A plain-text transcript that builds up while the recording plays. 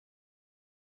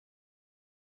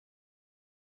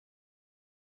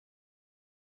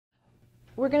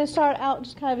we're going to start out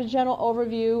just kind of a general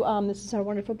overview. This is our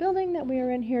wonderful building that we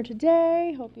are in here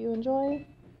today. Hope you enjoy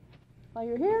while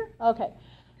you're here. Okay.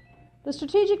 The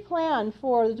strategic plan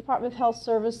for the Department of Health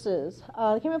Services.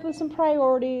 They came up with some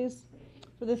priorities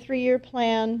for the 3-year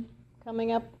plan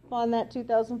coming up on that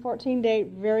 2014 date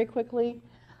very quickly.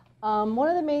 One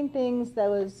of the main things that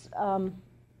was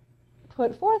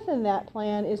put forth in that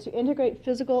plan is to integrate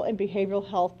physical and behavioral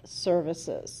health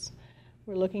services.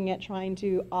 We're looking at trying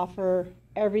to offer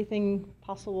everything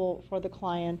possible for the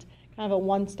client, kind of a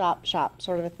one-stop shop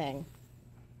sort of a thing.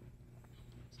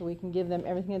 So we can give them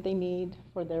everything that they need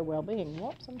for their well-being.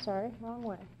 Whoops, I'm sorry, wrong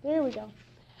way. There we go.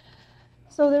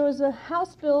 So there was a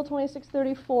House Bill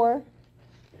 2634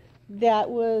 that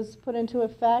was put into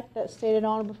effect that stated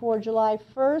on before July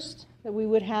 1st that we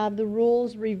would have the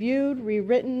rules reviewed,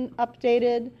 rewritten,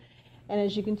 updated. And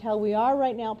as you can tell, we are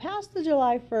right now past the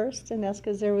July 1st, and that's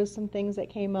because there was some things that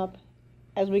came up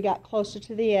as we got closer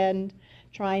to the end,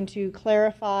 trying to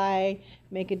clarify,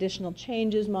 make additional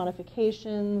changes,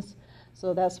 modifications.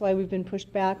 So that's why we've been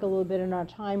pushed back a little bit in our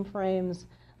time frames.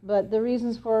 But the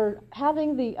reasons for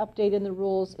having the update in the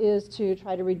rules is to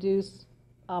try to reduce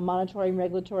monetary and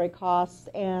regulatory costs,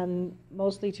 and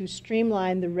mostly to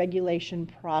streamline the regulation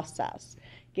process.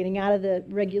 Getting out of the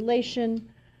regulation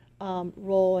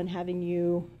role and having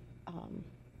you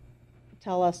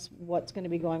tell us what's going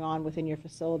to be going on within your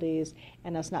facilities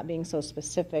and us not being so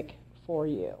specific for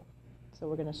you. So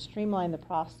we're going to streamline the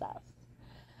process.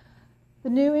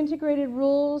 The new integrated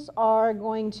rules are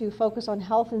going to focus on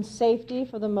health and safety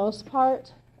for the most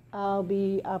part. I'll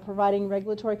be providing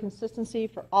regulatory consistency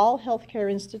for all healthcare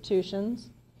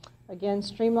institutions. Again,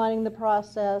 streamlining the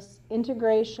process,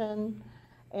 integration,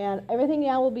 and everything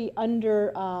now will be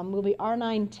under, will be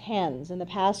R910s. In the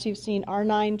past, you've seen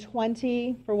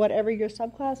R920 for whatever your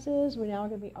subclass is. We're now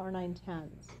going to be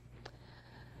R910s.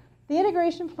 The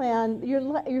integration plan,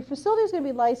 your facility is going to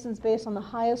be licensed based on the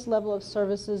highest level of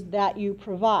services that you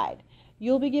provide.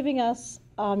 You'll be giving us,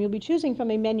 you'll be choosing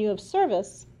from a menu of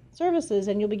services,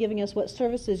 and you'll be giving us what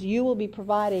services you will be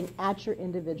providing at your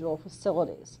individual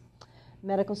facilities.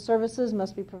 Medical services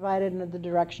must be provided under the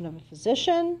direction of a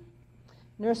physician.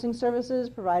 Nursing services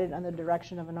provided under the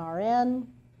direction of an RN.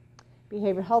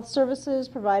 Behavioral health services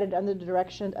provided under the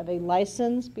direction of a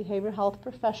licensed behavioral health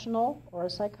professional or a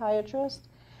psychiatrist.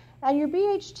 And your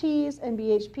BHTs and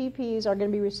BHPPs are going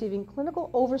to be receiving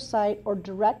clinical oversight or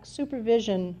direct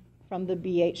supervision from the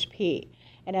BHP.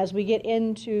 And as we get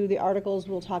into the articles,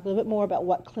 we'll talk a little bit more about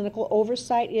what clinical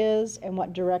oversight is and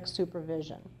what direct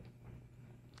supervision.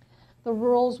 The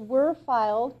rules were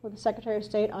filed with the Secretary of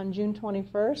State on June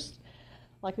 21st.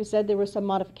 Like we said, there were some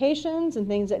modifications and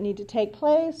things that need to take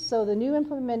place, so the new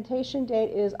implementation date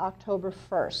is October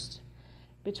 1st.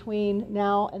 Between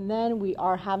now and then, we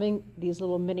are having these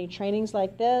little mini trainings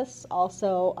like this.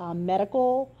 Also,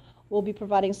 medical will be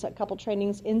providing a couple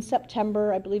trainings in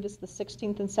September. I believe it's the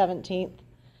 16th and 17th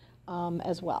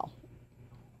as well.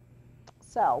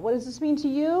 So what does this mean to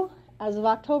you? As of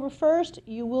October 1st,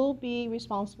 you will be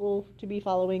responsible to be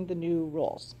following the new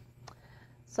rules.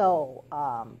 So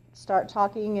start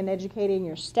talking and educating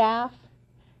your staff,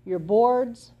 your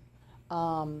boards,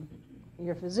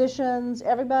 your physicians,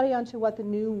 everybody onto what the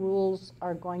new rules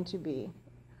are going to be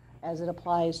as it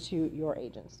applies to your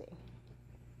agency.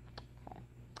 Okay.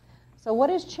 So what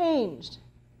has changed?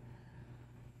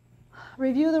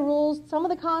 Review the rules, some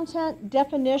of the content,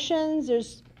 definitions,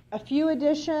 there's a few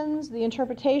additions, the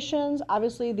interpretations,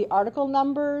 obviously the article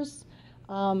numbers.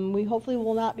 We hopefully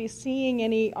will not be seeing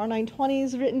any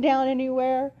R920s written down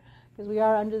anywhere because we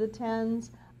are under the 10s.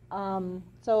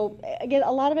 So again,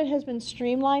 a lot of it has been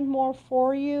streamlined more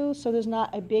for you, so there's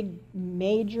not a big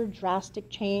major drastic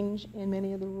change in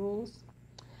many of the rules.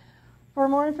 For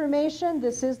more information,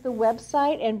 this is the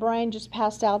website, and Brian just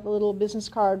passed out the little business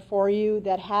card for you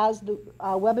that has the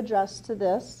web address to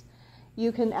this.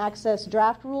 You can access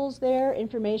draft rules there,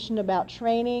 information about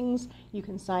trainings. You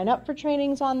can sign up for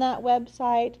trainings on that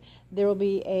website. There will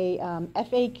be a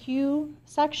FAQ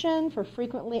section for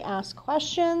frequently asked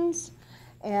questions.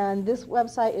 And this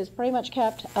website is pretty much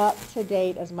kept up to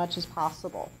date as much as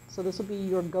possible. So this will be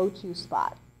your go-to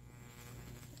spot.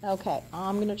 Okay,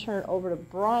 I'm going to turn it over to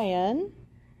Brian.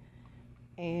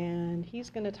 And he's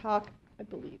going to talk, I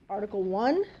believe, Article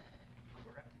 1.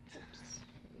 Correct.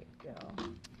 There you go.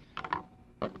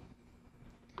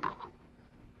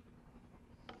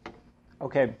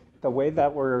 Okay, the way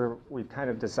that we kind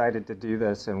of decided to do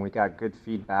this, and we got good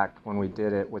feedback when we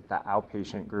did it with the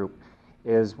outpatient group,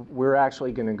 is we're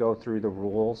actually going to go through the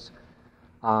rules,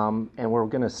 and we're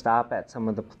going to stop at some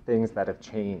of the things that have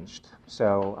changed.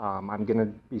 So I'm going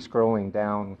to be scrolling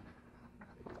down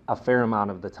a fair amount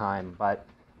of the time, but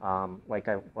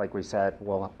like we said,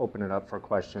 we'll open it up for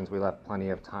questions. We left plenty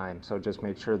of time, so just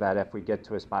make sure that if we get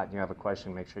to a spot and you have a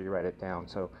question, make sure you write it down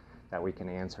so that we can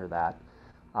answer that.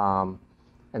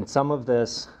 And some of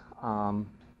this,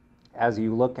 as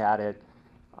you look at it,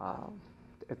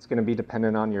 it's going to be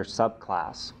dependent on your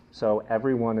subclass. So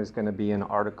everyone is going to be in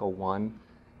Article 1,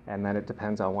 and then it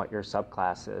depends on what your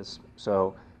subclass is.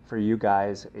 So for you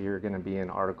guys, you're going to be in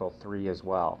Article 3 as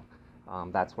well.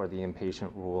 That's where the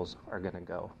inpatient rules are going to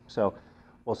go. So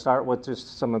we'll start with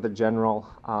just some of the general.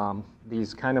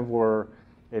 These kind of were,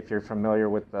 if you're familiar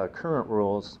with the current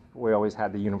rules, we always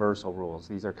had the universal rules.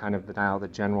 These are kind of now the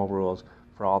general rules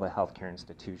for all the healthcare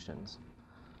institutions.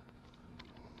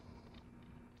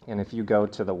 And if you go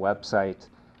to the website,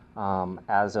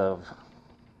 as of,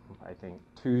 I think,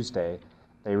 Tuesday,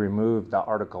 they removed the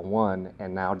Article 1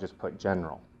 and now just put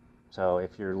general. So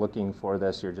if you're looking for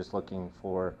this, you're just looking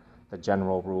for the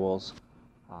general rules,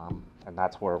 and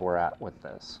that's where we're at with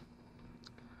this.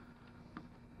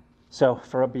 So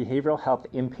for a behavioral health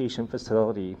inpatient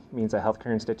facility means a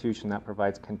healthcare institution that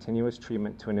provides continuous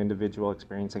treatment to an individual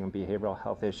experiencing a behavioral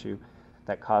health issue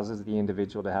that causes the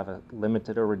individual to have a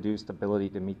limited or reduced ability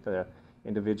to meet the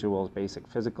individual's basic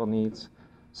physical needs,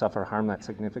 suffer harm that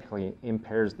significantly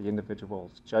impairs the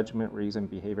individual's judgment, reason,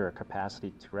 behavior, or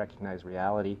capacity to recognize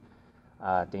reality,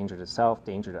 danger to self,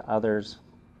 danger to others,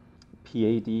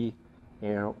 PAD,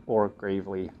 or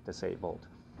gravely disabled.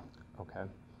 Okay.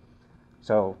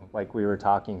 So like we were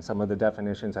talking, some of the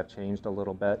definitions have changed a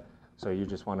little bit, so you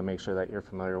just want to make sure that you're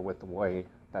familiar with the way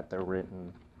that they're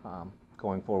written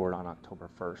going forward on October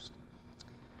 1st.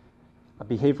 A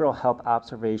behavioral health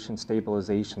observation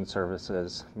stabilization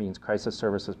services means crisis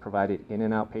services provided in an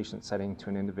outpatient setting to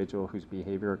an individual whose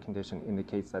behavior or condition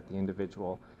indicates that the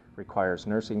individual requires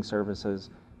nursing services,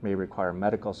 may require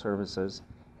medical services,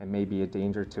 and may be a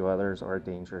danger to others or a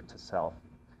danger to self.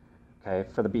 Okay,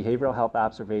 for the behavioral health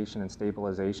observation and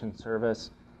stabilization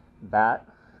service, that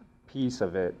piece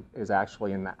of it is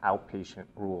actually in the outpatient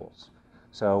rules.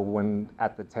 So when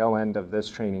at the tail end of this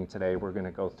training today, we're going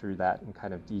to go through that in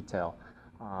kind of detail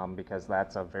because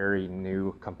that's a very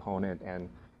new component and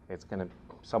it's going to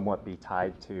somewhat be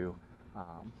tied to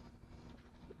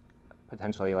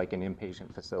potentially like an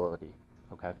inpatient facility.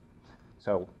 Okay,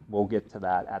 so we'll get to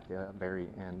that at the very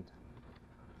end.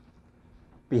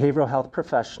 Behavioral health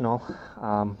professional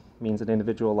means an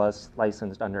individual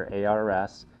licensed under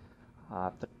ARS,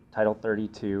 Title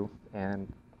 32,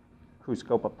 and whose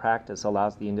scope of practice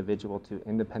allows the individual to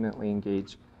independently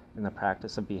engage in the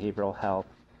practice of behavioral health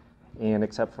and,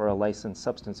 except for a licensed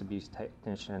substance abuse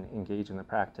technician, engage in the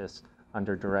practice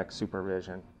under direct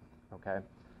supervision. Okay.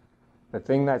 The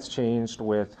thing that's changed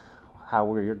with how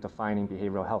we're defining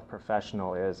behavioral health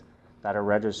professional is that a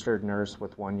registered nurse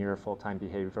with 1 year full-time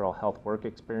behavioral health work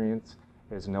experience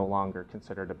is no longer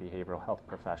considered a behavioral health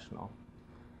professional.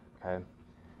 Okay.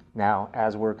 Now,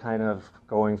 as we're kind of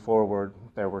going forward,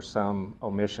 there were some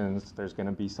omissions. There's going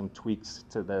to be some tweaks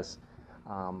to this.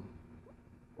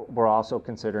 We're also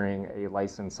considering a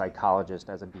licensed psychologist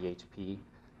as a BHP.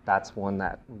 That's one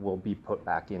that will be put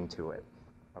back into it.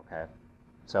 Okay.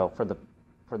 So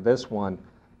for this one,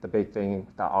 the big thing,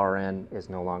 the RN is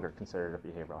no longer considered a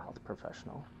behavioral health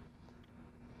professional.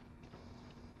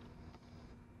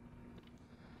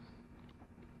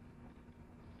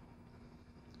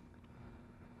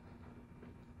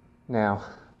 Now,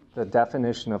 the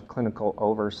definition of clinical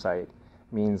oversight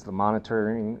means the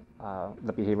monitoring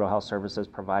the behavioral health services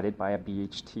provided by a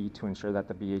BHT to ensure that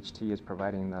the BHT is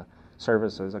providing the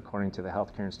services according to the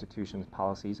healthcare institution's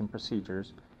policies and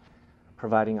procedures,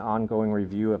 providing ongoing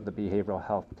review of the behavioral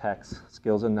health tech's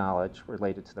skills and knowledge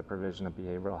related to the provision of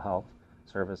behavioral health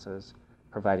services,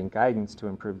 providing guidance to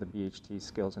improve the BHT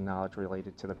skills and knowledge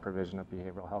related to the provision of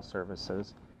behavioral health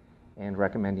services, and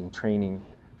recommending training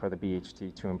for the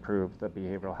BHT to improve the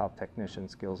behavioral health technician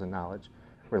skills and knowledge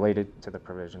related to the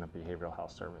provision of behavioral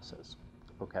health services.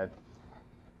 Okay.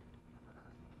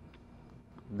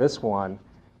 This one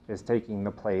is taking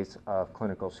the place of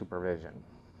clinical supervision.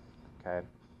 Okay.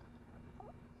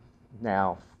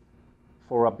 Now,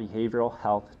 for a behavioral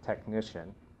health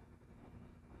technician,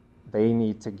 they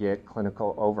need to get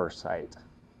clinical oversight.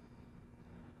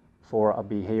 For a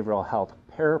behavioral health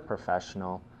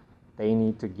paraprofessional, they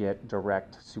need to get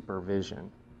direct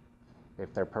supervision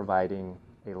if they're providing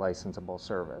a licensable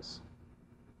service.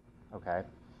 Okay?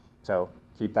 So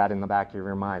keep that in the back of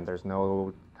your mind. There's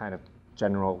no kind of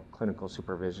general clinical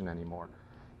supervision anymore.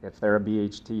 If they're a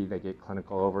BHT, they get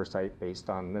clinical oversight based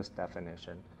on this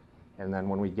definition. And then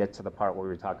when we get to the part where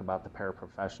we talk about the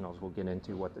paraprofessionals, we'll get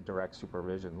into what the direct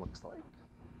supervision looks like.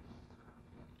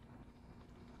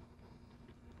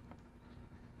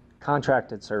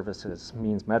 Contracted services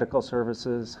means medical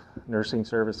services, nursing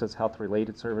services,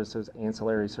 health-related services,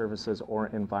 ancillary services, or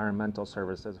environmental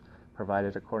services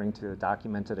provided according to a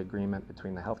documented agreement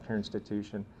between the healthcare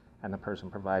institution and the person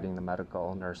providing the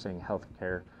medical, nursing,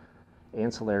 healthcare,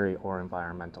 ancillary, or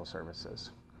environmental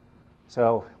services.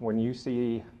 So when you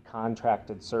see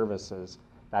contracted services,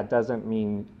 that doesn't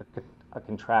mean a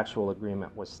contractual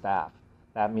agreement with staff.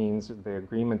 That means the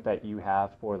agreement that you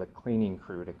have for the cleaning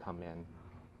crew to come in,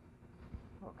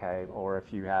 okay? Or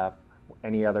if you have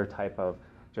any other type of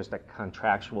just a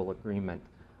contractual agreement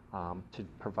to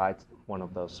provide one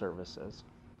of those services.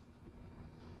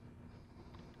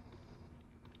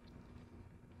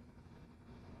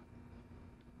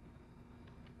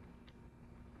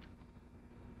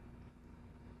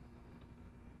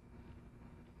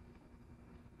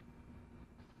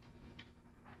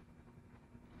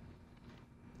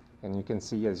 And you can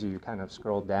see as you kind of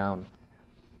scroll down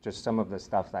just some of the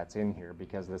stuff that's in here,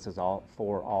 because this is all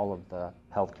for all of the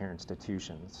healthcare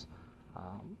institutions.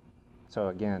 So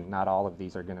again, not all of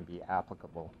these are going to be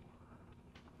applicable.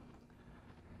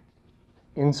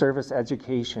 In-service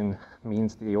education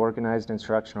means the organized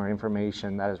instruction or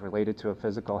information that is related to a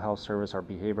physical health service or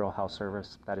behavioral health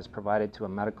service that is provided to a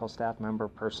medical staff member,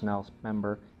 personnel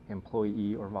member,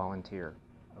 employee, or volunteer.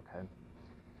 Okay.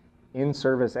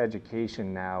 In-service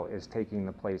education now is taking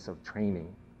the place of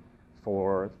training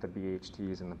for the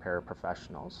BHTs and the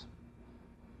paraprofessionals.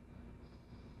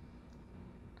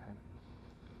 Okay.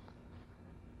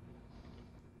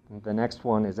 The next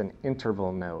one is an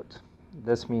interval note.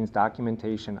 This means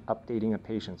documentation updating a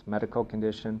patient's medical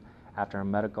condition after a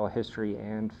medical history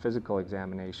and physical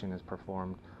examination is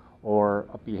performed, or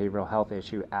a behavioral health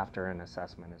issue after an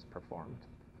assessment is performed.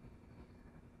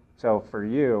 So for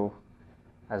you,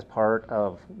 as part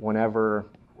of whenever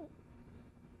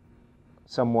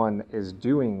someone is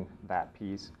doing that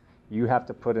piece, you have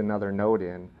to put another note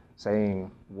in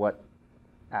saying what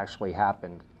actually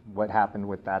happened, what happened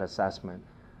with that assessment.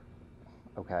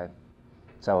 Okay,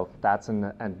 so that's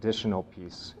an additional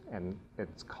piece, and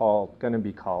it's going to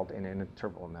be called an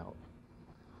interval note.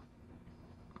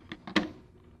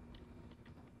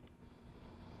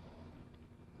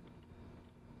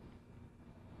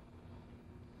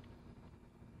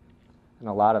 And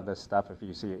a lot of this stuff, if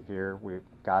you see it here, we've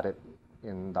got it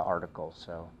in the article.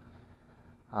 So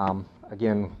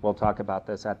again, we'll talk about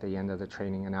this at the end of the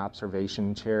training. An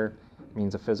observation chair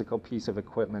means a physical piece of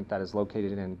equipment that is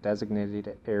located in a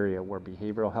designated area where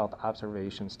behavioral health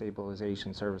observation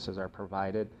stabilization services are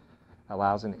provided,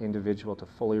 allows an individual to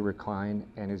fully recline,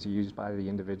 and is used by the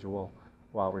individual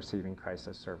while receiving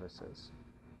crisis services.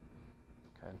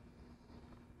 Okay.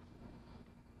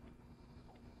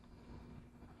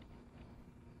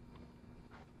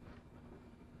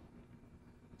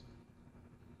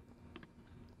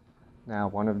 Now,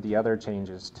 one of the other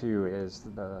changes too is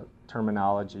the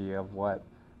terminology of what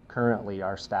currently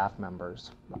are staff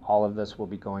members. All of this will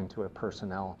be going to a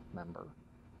personnel member.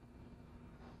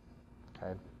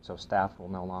 Okay, so staff will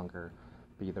no longer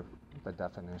be the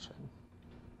definition.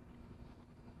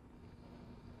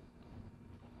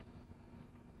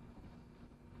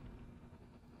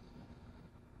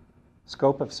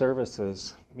 Scope of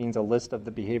services means a list of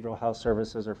the behavioral health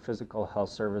services or physical health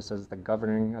services the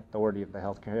governing authority of the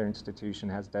healthcare institution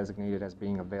has designated as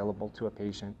being available to a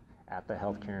patient at the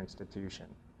healthcare institution.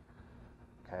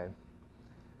 Okay.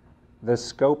 The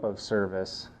scope of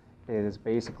service is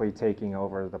basically taking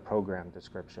over the program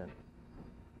description.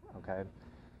 Okay.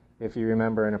 If you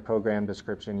remember, in a program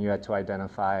description, you had to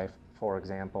identify, for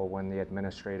example, when the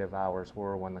administrative hours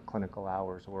were, when the clinical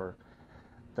hours were.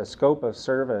 The scope of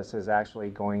service is actually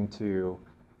going to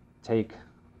take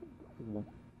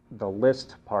the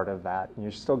list part of that, and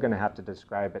you're still going to have to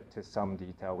describe it to some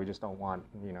detail. We just don't want,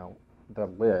 the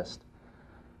list,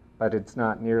 but it's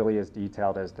not nearly as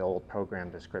detailed as the old program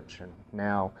description.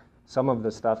 Now, some of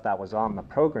the stuff that was on the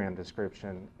program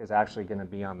description is actually going to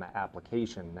be on the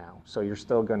application now. So you're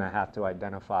still going to have to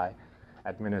identify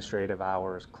administrative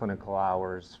hours, clinical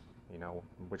hours,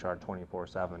 which are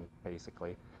 24/7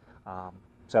 basically.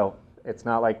 So it's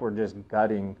not like we're just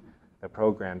gutting the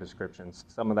program descriptions.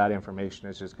 Some of that information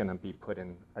is just going to be put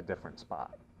in a different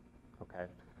spot, okay?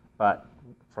 But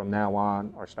from now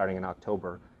on, or starting in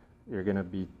October, you're going to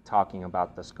be talking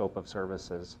about the scope of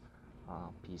services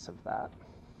piece of that.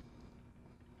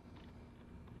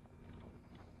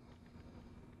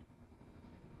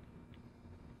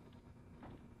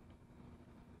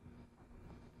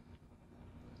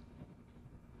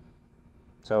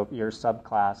 So your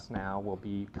subclass now will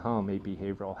become a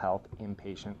behavioral health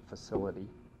inpatient facility.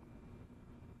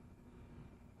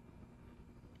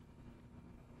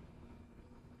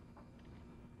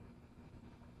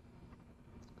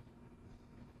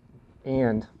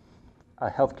 And a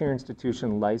healthcare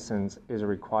institution license is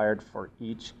required for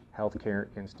each healthcare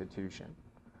institution.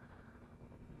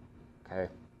 Okay,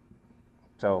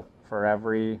 so for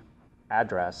every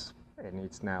address, it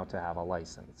needs now to have a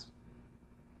license.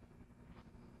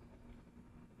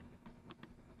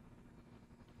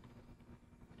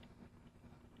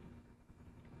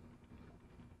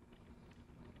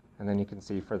 And then you can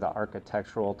see for the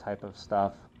architectural type of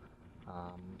stuff,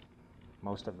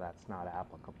 most of that's not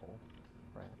applicable,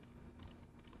 right?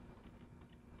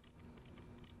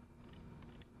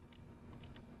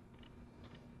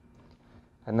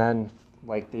 And then,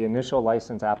 like the initial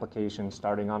license application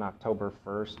starting on October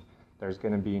 1st, there's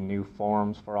going to be new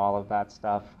forms for all of that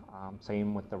stuff.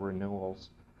 Same with the renewals.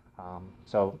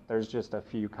 So there's just a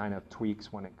few kind of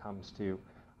tweaks when it comes to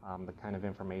the kind of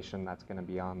information that's going to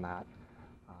be on that.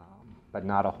 But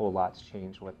not a whole lot's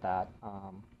changed with that.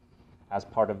 As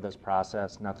part of this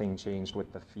process, nothing changed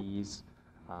with the fees.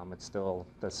 It's still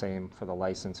the same for the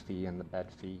license fee and the bed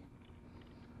fee.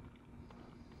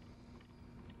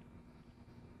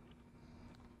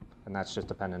 And that's just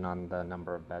dependent on the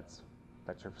number of beds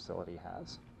that your facility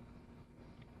has.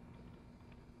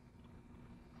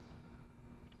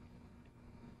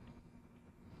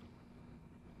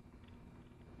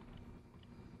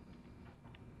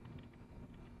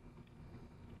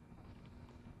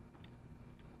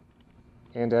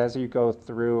 And as you go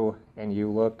through and you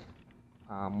look,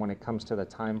 when it comes to the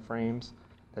time frames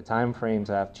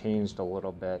have changed a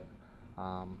little bit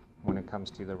when it comes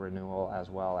to the renewal as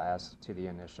well as to the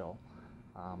initial.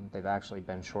 They've actually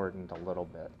been shortened a little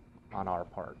bit on our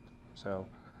part. So,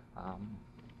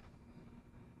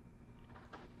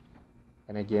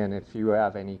 and again, if you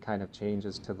have any kind of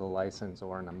changes to the license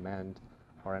or an amend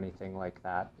or anything like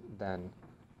that, then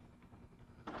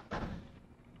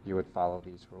you would follow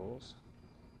these rules.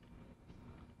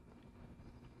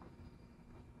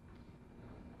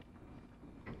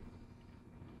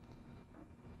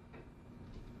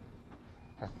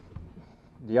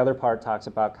 The other part talks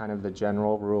about kind of the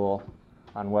general rule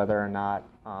on whether or not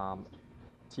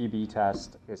TB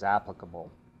test is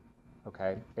applicable.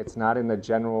 Okay, it's not in the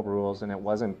general rules, and it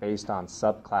wasn't based on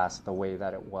subclass the way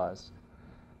that it was.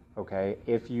 Okay,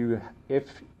 if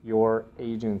your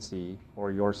agency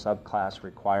or your subclass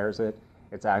requires it,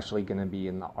 it's actually going to be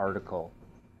in the article.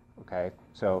 Okay,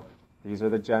 so these are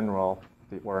the general.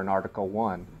 We're in Article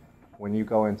 1. When you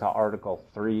go into Article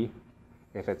 3,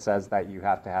 if it says that you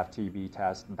have to have TB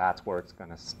test, that's where it's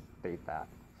going to state that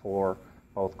for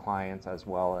both clients as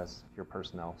well as your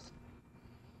personnel.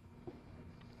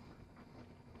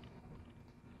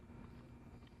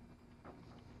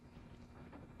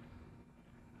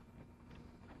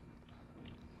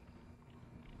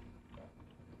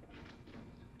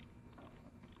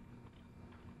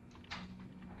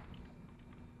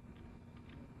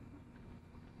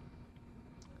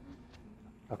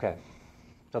 Okay.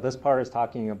 So this part is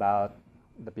talking about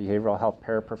the behavioral health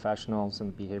paraprofessionals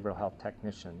and behavioral health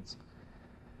technicians.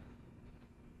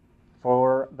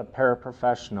 For the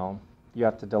paraprofessional, you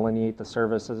have to delineate the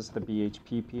services the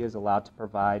BHPP is allowed to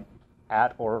provide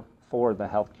at or for the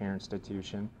healthcare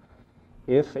institution.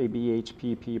 If a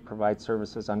BHPP provides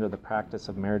services under the practice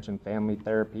of marriage and family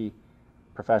therapy,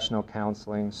 professional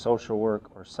counseling, social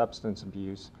work, or substance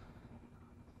abuse,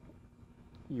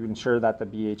 you ensure that the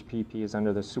BHPP is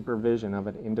under the supervision of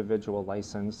an individual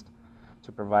licensed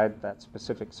to provide that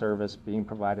specific service being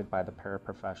provided by the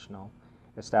paraprofessional.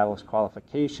 Establish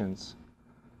qualifications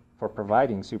for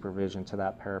providing supervision to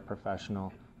that paraprofessional,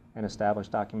 and establish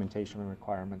documentation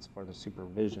requirements for the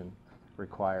supervision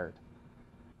required.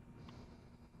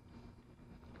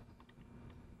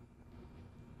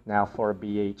 Now for a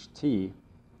BHT,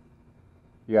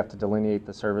 you have to delineate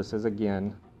the services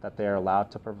again that they are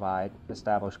allowed to provide,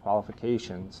 establish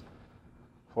qualifications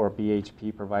for a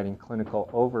BHP providing clinical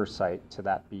oversight to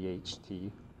that BHT.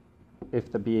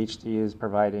 If the BHT is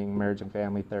providing marriage and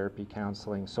family therapy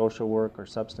counseling, social work, or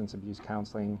substance abuse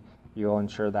counseling, you will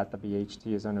ensure that the BHT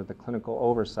is under the clinical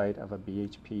oversight of a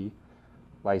BHP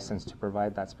license to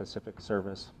provide that specific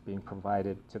service being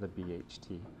provided to the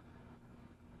BHT.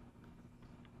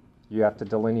 You have to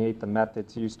delineate the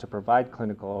methods used to provide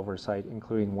clinical oversight,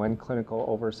 including when clinical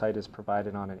oversight is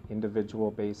provided on an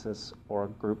individual basis or a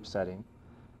group setting.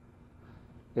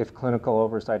 If clinical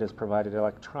oversight is provided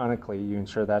electronically, you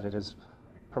ensure that it is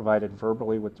provided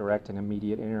verbally with direct and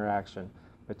immediate interaction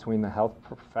between the health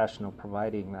professional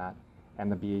providing that and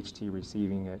the BHT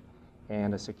receiving it,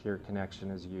 and a secure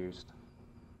connection is used.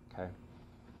 Okay.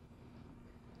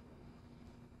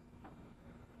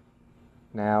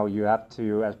 Now you have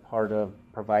to, as part of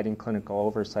providing clinical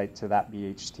oversight to that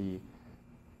BHT,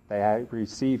 They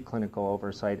receive clinical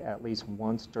oversight at least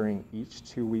once during each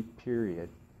 2-week period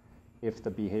if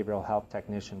the behavioral health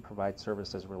technician provides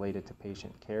services related to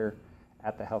patient care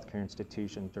at the healthcare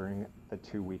institution during the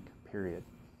 2-week period.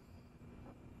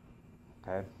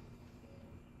 Okay?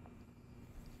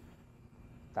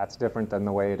 That's different than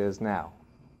the way it is now.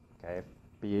 Okay? If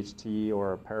BHT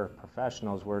or a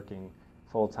paraprofessional is working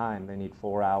full-time, they need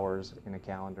 4 hours in a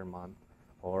calendar month.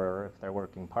 Or if they're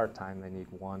working part-time, they need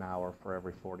 1 hour for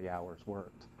every 40 hours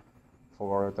worked.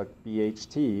 For the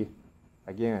BHT,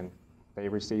 again, they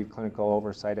receive clinical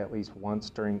oversight at least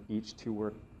once during each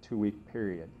 2-week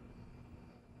period.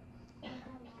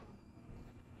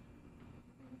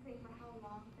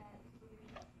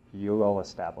 You will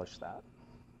establish that.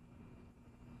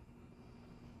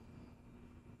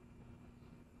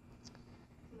 So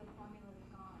the formula is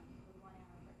gone for 1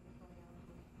 hour for every 40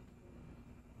 hours.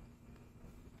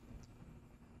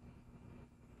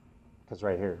 Because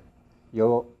right here,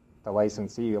 the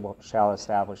licensee shall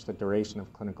establish the duration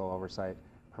of clinical oversight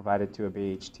provided to a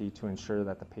BHT to ensure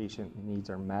that the patient needs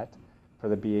are met for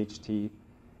the BHT,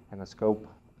 and the scope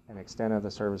and extent of the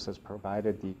services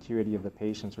provided, the acuity of the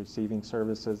patients receiving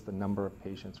services, the number of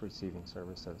patients receiving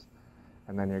services.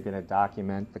 And then you're going to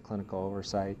document the clinical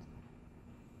oversight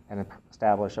and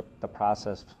establish the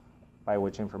process by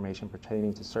which information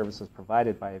pertaining to services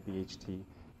provided by a BHT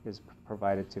is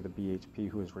provided to the BHP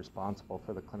who is responsible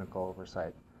for the clinical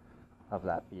oversight of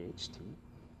that BHT.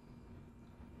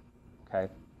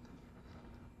 Okay?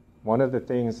 One of the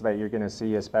things that you're going to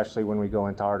see, especially when we go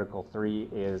into Article 3,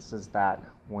 is that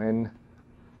when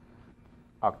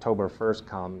October 1st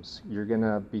comes, you're going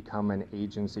to become an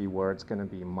agency where it's going to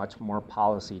be much more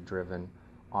policy-driven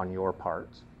on your part.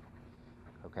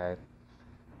 Okay?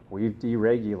 We've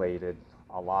deregulated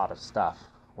a lot of stuff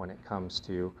when it comes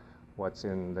to what's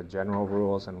in the general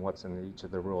rules and what's in each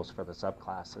of the rules for the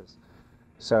subclasses.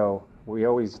 So we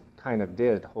always kind of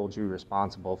did hold you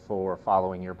responsible for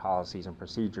following your policies and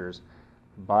procedures,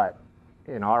 but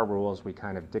in our rules we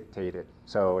kind of dictated.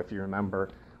 So if you remember,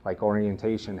 like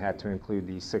orientation had to include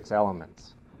these 6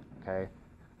 elements, okay?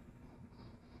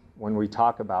 When we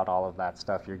talk about all of that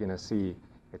stuff, you're gonna see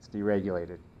it's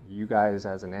deregulated. You guys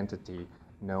as an entity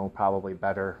know probably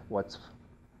better what's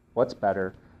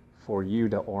better for you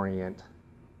to orient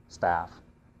staff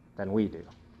than we do,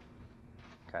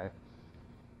 okay?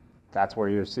 That's where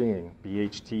you're seeing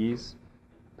BHTs,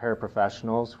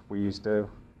 paraprofessionals, we used to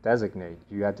designate.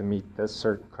 You had to meet this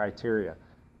certain criteria.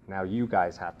 Now you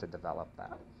guys have to develop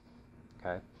that,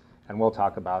 okay? And we'll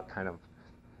talk about kind of,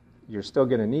 you're still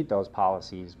going to need those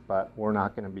policies, but we're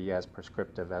not going to be as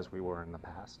prescriptive as we were in the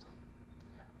past.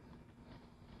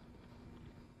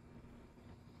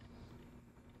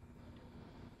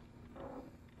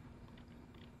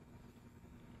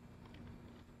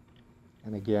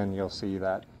 And again, you'll see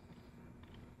that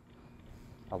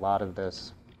a lot of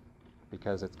this,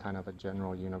 because it's kind of a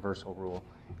general universal rule,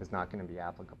 is not going to be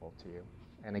applicable to you.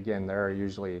 And again, there are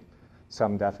usually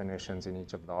some definitions in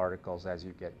each of the articles as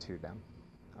you get to them.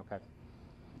 Okay.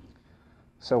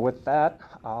 So with that,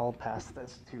 I'll pass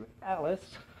this to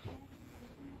Alice.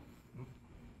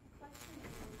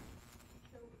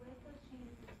 So with those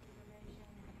changes in supervision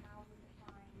and how we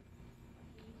define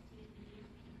BHTs and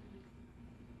BHPs,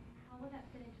 how would that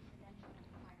fit into credentialing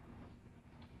requirements?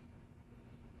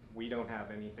 We don't have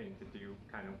anything to do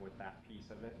kind of with that piece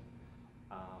of it.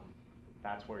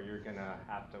 That's where you're going to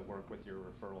have to work with your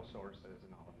referral sources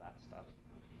and all of that stuff.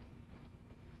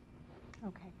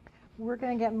 Okay. We're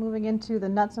going to get moving into the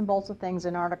nuts and bolts of things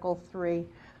in Article 3.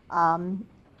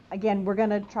 Again, we're going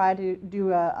to try to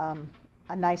do a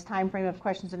nice time frame of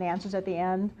questions and answers at the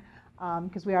end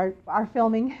because we are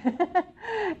filming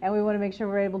and we want to make sure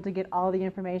we're able to get all the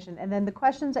information. And then the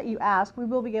questions that you ask, we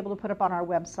will be able to put up on our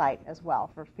website as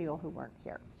well for people who weren't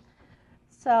here.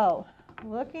 So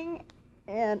looking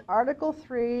in Article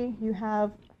 3, you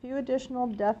have a few additional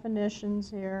definitions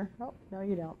here. Oh, no,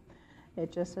 you don't.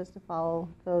 It just says to follow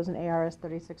those in ARS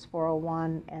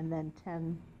 36401 and then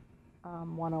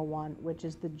 10101, which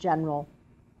is the general,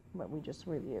 what we just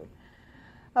reviewed.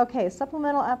 Okay,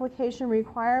 supplemental application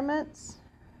requirements.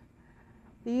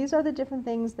 These are the different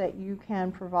things that you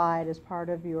can provide as part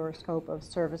of your scope of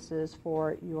services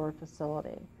for your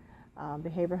facility.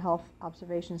 Behavioral health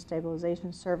observation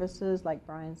stabilization services, like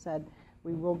Brian said,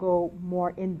 we will go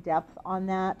more in depth on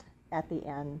that at the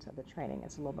end of the training.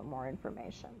 It's a little bit more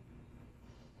information.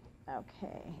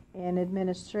 Okay, in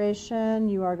administration,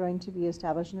 you are going to be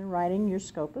establishing and writing your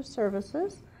scope of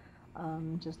services.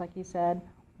 Just like you said,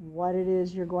 what it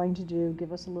is you're going to do,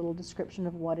 give us a little description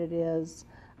of what it is,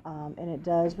 and it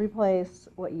does replace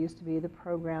what used to be the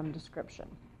program description.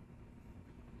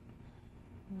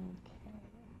 Okay.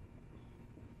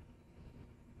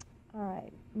 All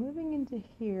right, moving into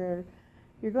here,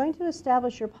 you're going to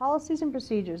establish your policies and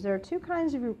procedures. There are two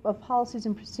kinds of policies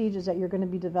and procedures that you're going to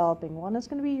be developing. One is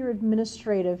going to be your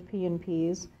administrative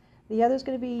P&Ps. The other is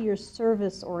going to be your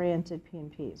service-oriented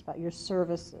P&Ps, about your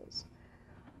services.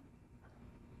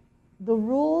 The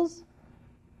rules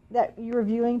that you're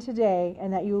reviewing today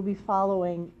and that you will be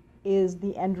following is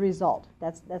the end result.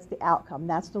 That's the outcome.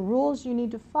 That's the rules you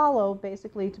need to follow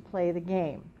basically to play the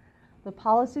game. The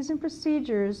policies and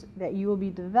procedures that you will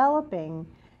be developing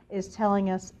is telling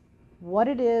us what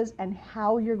it is and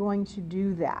how you're going to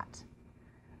do that.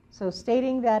 So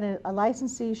stating that a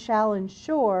licensee shall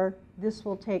ensure this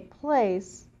will take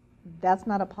place, that's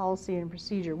not a policy and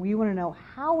procedure. We want to know,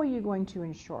 how are you going to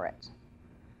ensure it?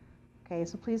 Okay,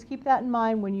 so please keep that in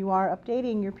mind when you are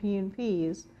updating your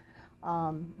P&Ps,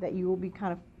 that you will be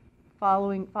kind of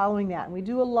following that. And we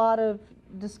do a lot of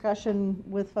discussion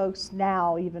with folks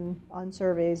now, even on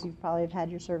surveys. You've probably had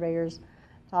your surveyors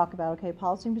talk about, okay,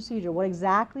 policy and procedure. What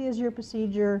exactly is your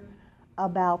procedure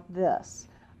about this?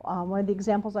 One of the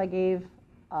examples I gave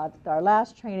at our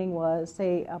last training was,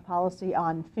 say, a policy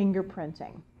on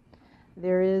fingerprinting.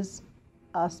 There is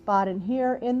a spot in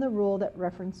here in the rule that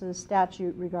references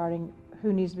statute regarding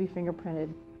who needs to be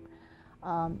fingerprinted.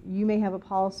 You may have a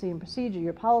policy and procedure.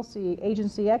 Your policy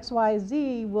agency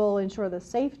XYZ will ensure the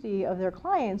safety of their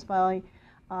clients by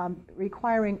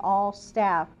requiring all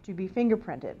staff to be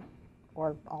fingerprinted,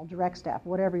 or all direct staff,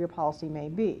 whatever your policy may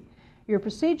be. Your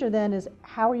procedure then is,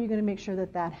 how are you going to make sure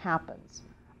that that happens?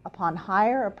 Upon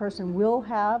hire, a person will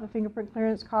have a fingerprint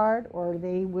clearance card, or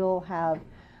they will have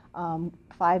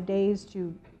 5 days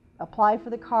to apply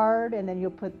for the card, and then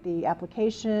you'll put the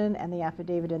application and the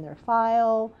affidavit in their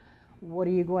file. What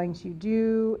are you going to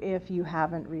do if you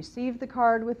haven't received the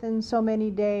card within so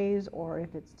many days, or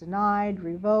if it's denied,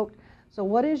 revoked? So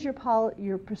what is your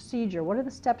procedure? What are the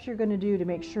steps you're going to do to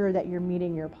make sure that you're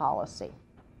meeting your policy?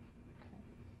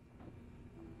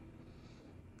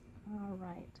 All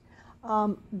right.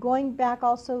 Going back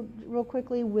also real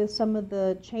quickly with some of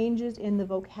the changes in the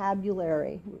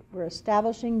vocabulary. We're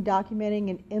establishing,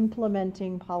 documenting, and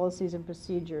implementing policies and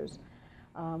procedures.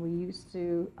 We used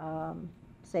to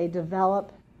say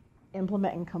develop,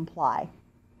 implement, and comply.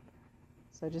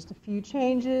 So just a few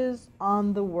changes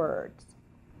on the words.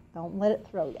 Don't let it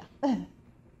throw you. Okay,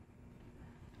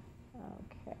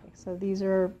 so these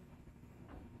are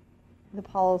the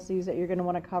policies that you're going to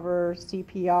want to cover: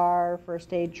 CPR,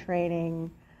 first aid training,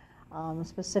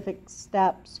 specific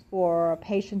steps for a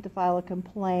patient to file a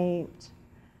complaint.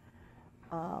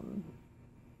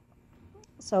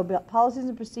 So policies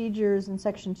and procedures in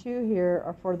Section 2 here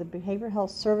are for the behavioral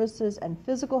health services and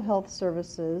physical health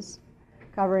services,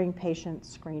 covering patient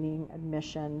screening,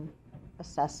 admission,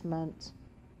 assessment,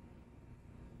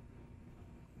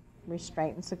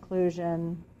 restraint and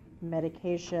seclusion,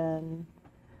 medication,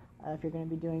 if you're going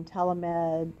to be doing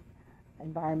telemed,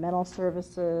 environmental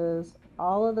services.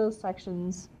 All of those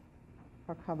sections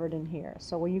are covered in here.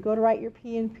 So when you go to write your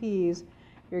P&Ps,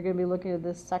 you're going to be looking at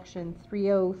this section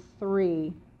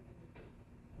 303,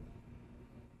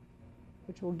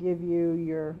 which will give you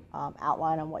your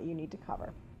outline on what you need to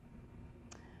cover.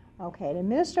 Okay, an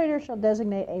administrator shall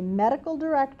designate a medical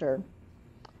director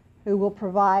who will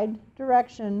provide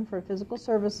direction for physical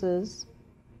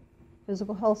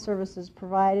health services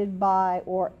provided by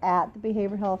or at the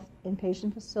behavioral health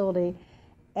inpatient facility,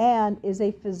 and is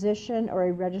a physician or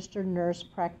a registered nurse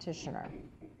practitioner.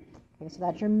 Okay, so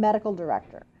that's your medical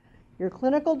director. Your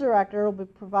clinical director will be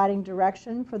providing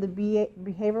direction for the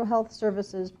behavioral health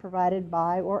services provided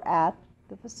by or at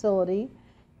the facility,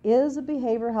 is a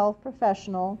behavioral health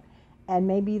professional, and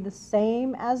may be the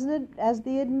same as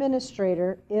the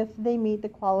administrator if they meet the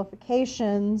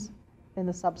qualifications in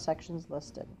the subsections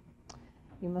listed.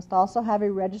 You must also have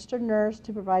a registered nurse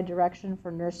to provide direction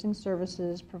for nursing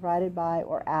services provided by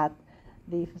or at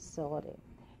the facility.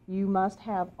 You must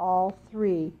have all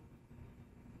three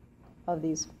of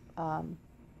these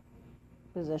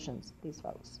positions, these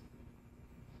folks.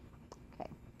 Okay.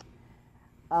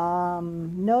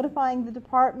 Notifying the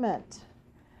department.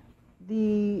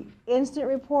 The instant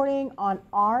reporting on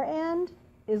our end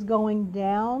is going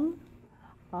down.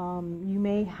 You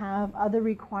may have other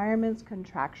requirements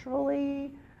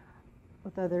contractually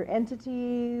with other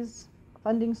entities,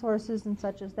 funding sources and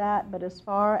such as that, but as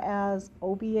far as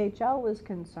OBHL is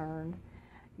concerned,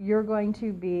 you're going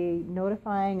to be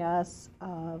notifying us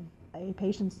of a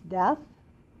patient's death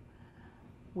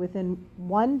within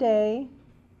 1 day,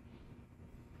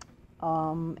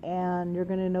 and you're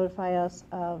going to notify us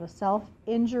of a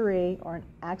self-injury or an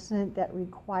accident that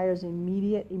requires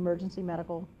immediate emergency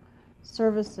medical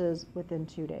services within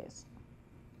 2 days.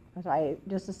 Sorry,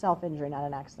 just a self-injury, not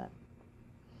an accident.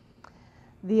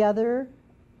 The other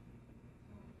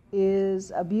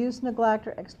is abuse, neglect,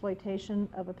 or exploitation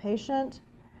of a patient.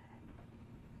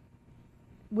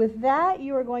 With that,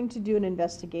 you are going to do an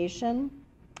investigation.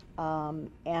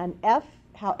 And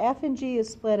how F and G is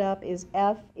split up is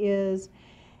F is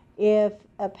if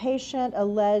a patient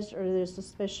alleged or there's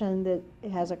suspicion that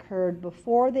it has occurred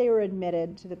before they were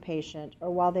admitted to the patient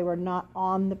or while they were not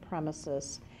on the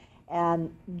premises.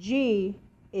 And G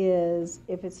is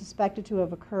if it's suspected to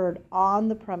have occurred on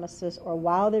the premises or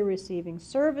while they're receiving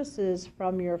services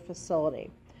from your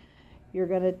facility. You're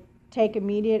going to take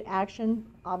immediate action,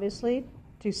 obviously,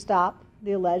 to stop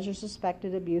the alleged or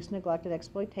suspected abuse, neglect, and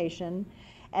exploitation,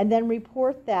 and then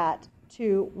report that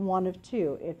to one of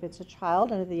two. If it's a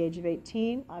child under the age of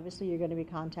 18, obviously you're going to be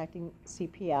contacting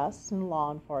CPS and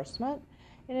law enforcement.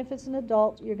 And if it's an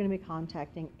adult, you're going to be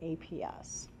contacting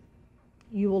APS.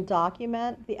 You will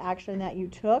document the action that you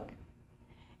took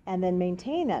and then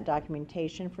maintain that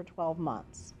documentation for 12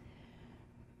 months.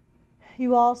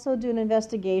 You also do an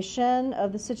investigation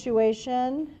of the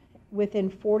situation within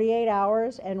 48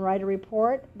 hours and write a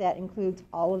report that includes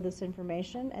all of this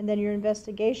information, and then your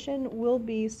investigation will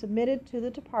be submitted to the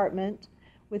department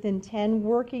within 10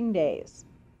 working days.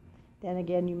 Then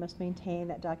again, you must maintain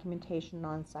that documentation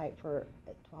on site for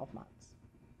 12 months.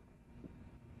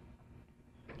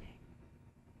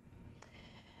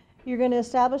 You're going to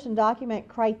establish and document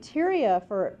criteria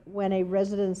for when a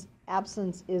resident's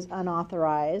absence is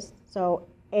unauthorized, so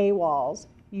AWOLs.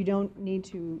 You don't need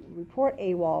to report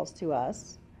AWOLs to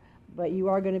us, but you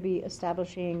are going to be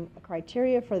establishing a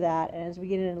criteria for that. And as we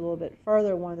get in a little bit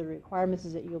further, one of the requirements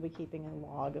is that you'll be keeping a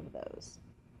log of those.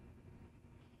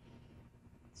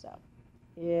 So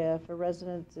if a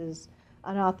resident is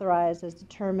unauthorized as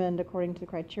determined according to the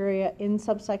criteria in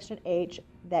subsection H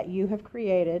that you have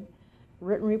created,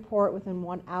 written report within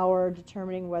 1 hour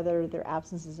determining whether their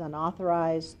absence is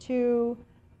unauthorized. 2,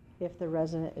 if the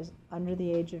resident is under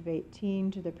the age of 18,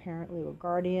 to the parent, legal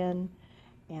guardian,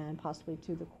 and possibly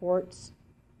to the courts,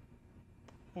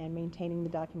 and maintaining the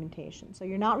documentation. So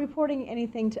you're not reporting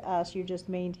anything to us, you're just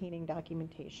maintaining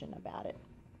documentation about it.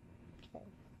 Okay.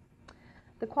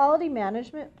 The quality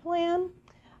management plan,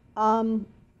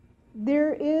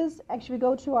 there is, actually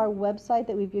go to our website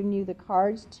that we've given you the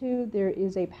cards to, there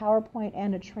is a PowerPoint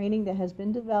and a training that has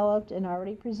been developed and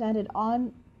already presented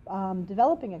on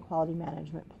developing a quality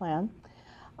management plan.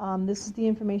 This is the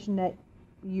information that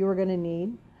you're going to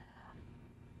need.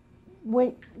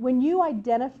 When you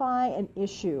identify an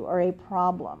issue or a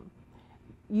problem,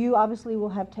 you obviously will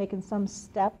have taken some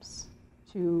steps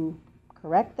to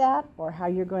correct that or how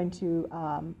you're going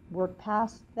to work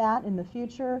past that in the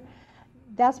future.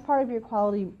 That's part of your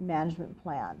quality management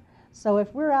plan. So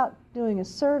if we're out doing a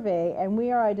survey and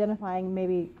we are identifying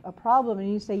maybe a problem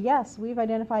and you say, yes, we've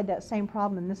identified that same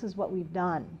problem and this is what we've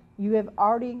done. You have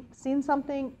already seen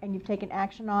something and you've taken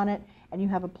action on it and you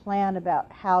have a plan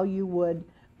about how you would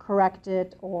correct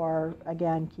it or,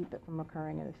 again, keep it from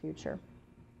occurring in the future.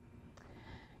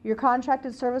 Your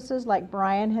contracted services, like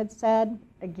Brian had said,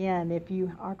 again, if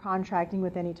you are contracting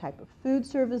with any type of food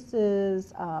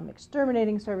services,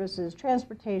 exterminating services,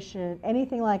 transportation,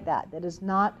 anything like that, that is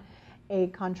not a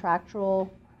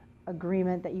contractual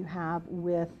agreement that you have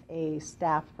with a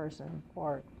staff person,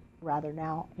 or rather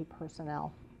now a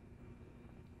personnel.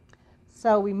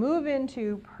 So we move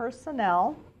into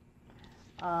personnel.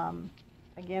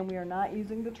 Again, we are not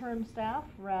using the term staff,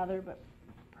 rather, but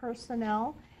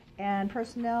personnel. And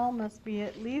personnel must be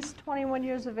at least 21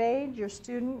 years of age. Your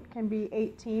student can be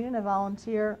 18, and a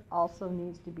volunteer also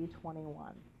needs to be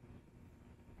 21.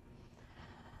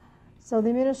 So the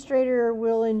administrator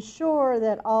will ensure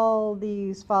that all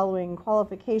these following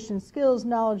qualifications, skills,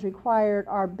 knowledge required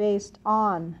are based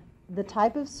on the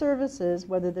type of services,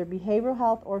 whether they're behavioral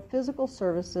health or physical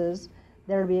services,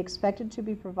 that are to be expected to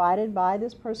be provided by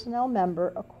this personnel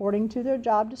member according to their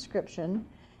job description,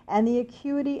 and the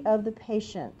acuity of the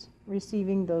patient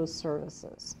receiving those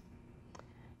services.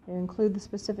 They include the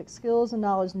specific skills and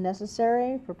knowledge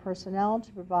necessary for personnel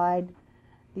to provide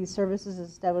these services as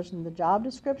established in the job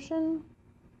description,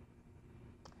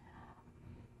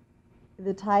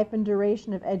 the type and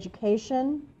duration of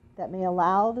education that may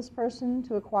allow this person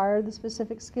to acquire the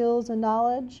specific skills and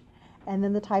knowledge, and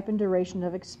then the type and duration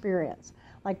of experience.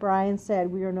 Like Brian said,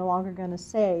 we are no longer going to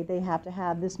say they have to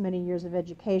have this many years of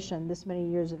education, this many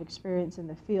years of experience in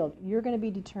the field. You're going to be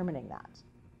determining that.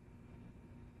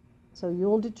 So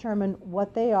you'll determine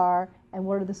what they are and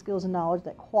what are the skills and knowledge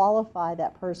that qualify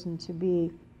that person to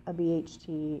be a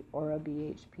BHT or a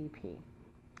BHPP.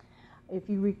 If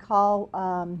you recall,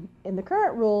 in the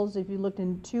current rules, if you looked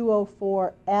in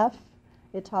 204F,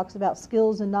 it talks about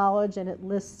skills and knowledge, and it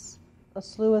lists a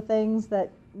slew of things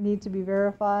that need to be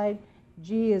verified.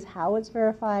 G is how it's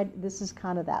verified. This is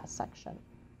kind of that section.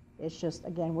 It's just,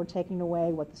 again, we're taking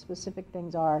away what the specific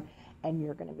things are, and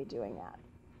you're going to be doing that.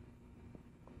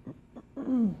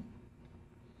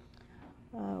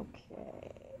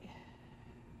 Okay.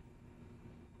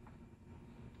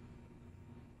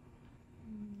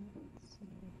 Let's see.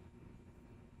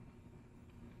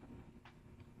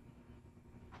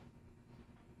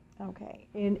 Okay.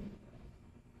 In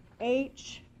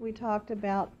H, we talked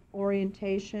about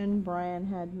orientation. Brian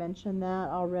had mentioned that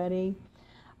already.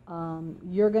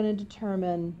 You're going to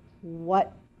determine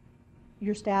what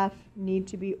your staff need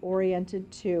to be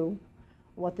oriented to,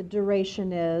 what the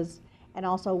duration is, and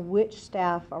also which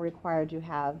staff are required to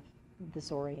have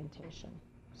this orientation.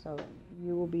 So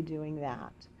you will be doing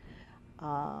that.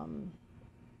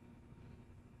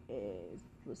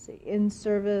 Let's see, in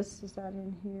service, is that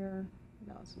in here?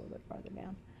 No, it's a little bit farther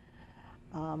down.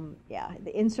 Yeah,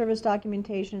 the in-service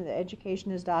documentation, the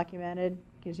education is documented,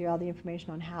 gives you all the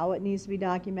information on how it needs to be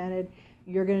documented.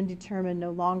 You're going to determine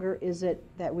no longer is it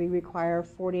that we require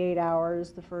 48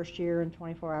 hours the first year and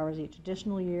 24 hours each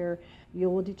additional year. You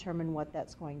will determine what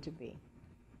that's going to be.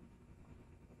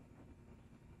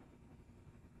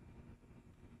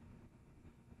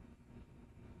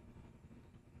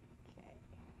 Okay.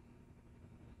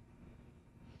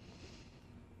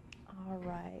 All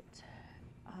right.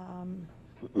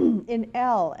 In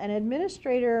L, an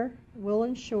administrator will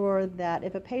ensure that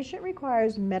if a patient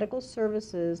requires medical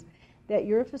services that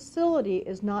your facility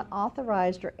is not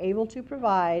authorized or able to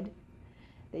provide,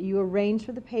 that you arrange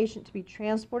for the patient to be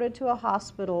transported to a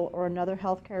hospital or another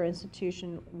healthcare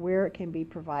institution where it can be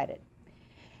provided.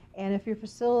 And if your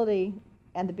facility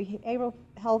and the behavioral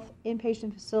health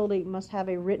inpatient facility must have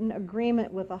a written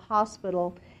agreement with a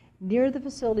hospital near the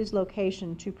facility's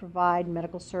location to provide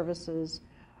medical services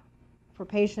for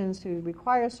patients who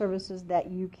require services that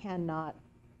you cannot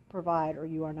provide or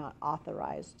you are not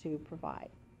authorized to provide.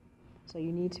 So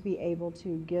you need to be able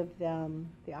to give them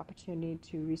the opportunity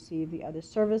to receive the other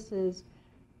services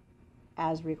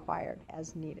as required,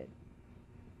 as needed.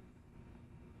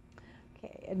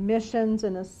 Okay, admissions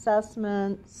and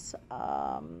assessments.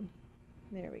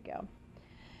 There we go.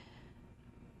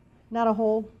 Not a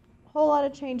whole lot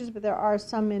of changes, but there are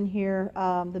some in here.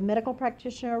 The medical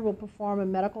practitioner will perform a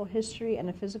medical history and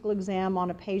a physical exam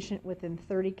on a patient within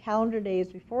 30 calendar days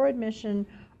before admission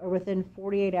or within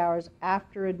 48 hours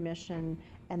after admission,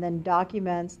 and then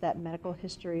documents that medical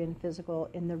history and physical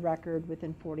in the record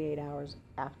within 48 hours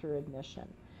after admission.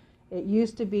 It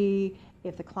used to be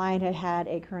if the client had had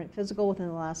a current physical within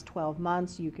the last 12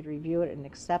 months, you could review it and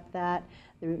accept that.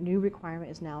 The new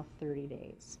requirement is now 30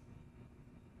 days.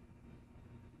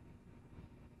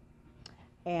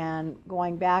 And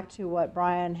going back to what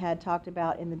Brian had talked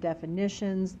about in the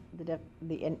definitions, the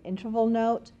interval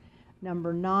note,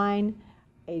 number 9,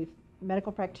 a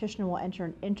medical practitioner will enter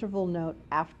an interval note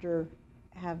after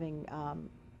having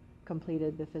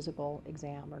completed the physical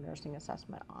exam or nursing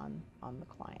assessment on the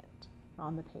client,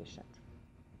 on the patient.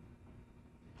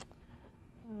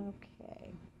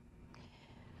 Okay.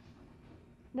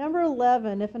 Number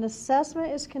 11, if an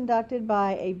assessment is conducted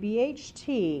by a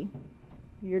BHT,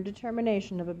 your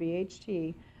determination of a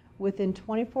BHT, within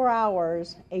 24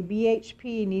 hours, a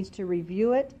BHP needs to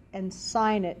review it and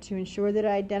sign it to ensure that it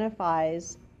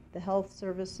identifies the health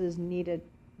services needed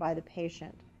by the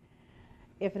patient.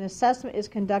 If an assessment is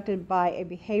conducted by a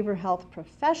behavioral health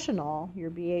professional, your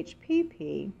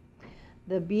BHPP,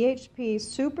 the BHP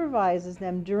supervises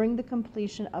them during the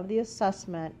completion of the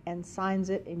assessment and signs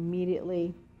it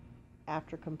immediately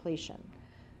after completion.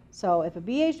 So if a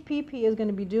BHPP is going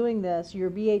to be doing this, your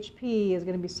BHP is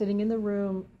going to be sitting in the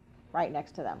room right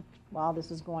next to them while this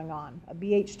is going on. A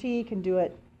BHT can do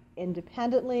it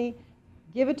independently,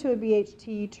 give it to a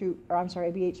BHP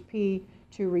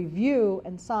to review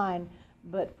and sign,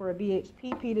 but for a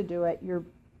BHPP to do it, your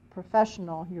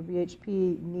professional, your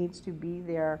BHP, needs to be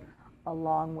there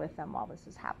along with them while this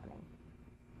is happening.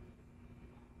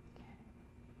 Okay.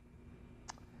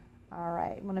 All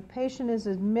right, when a patient is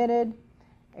admitted,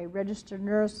 a registered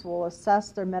nurse will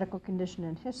assess their medical condition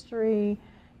and history,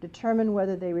 determine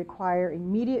whether they require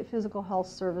immediate physical health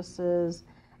services,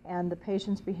 and the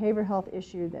patient's behavioral health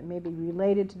issue that may be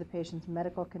related to the patient's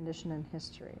medical condition and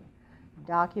history.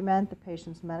 Document the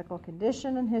patient's medical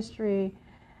condition and history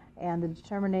and the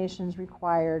determinations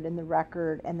required in the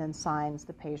record, and then signs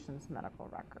the patient's medical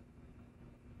record.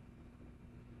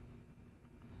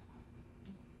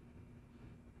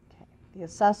 Okay. The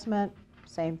assessment,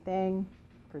 same thing.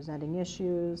 presenting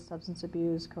issues, substance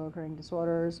abuse, co-occurring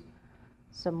disorders,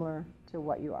 similar to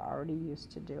what you are already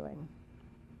used to doing.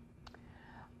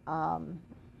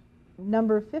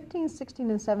 Number 15, 16,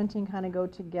 and 17 kind of go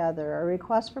together. A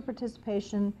request for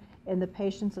participation in the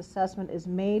patient's assessment is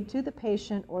made to the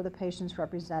patient or the patient's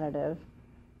representative,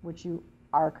 which you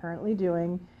are currently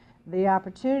doing. The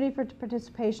opportunity for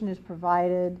participation is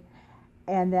provided,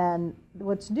 and then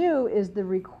what's new is the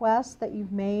request that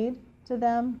you've made to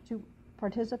them to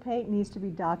participate needs to be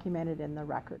documented in the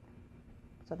record.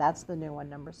 So that's the new one,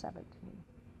 number 17.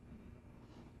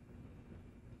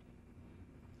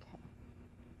 Okay.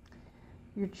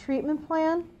 Your treatment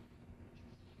plan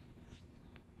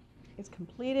is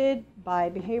completed by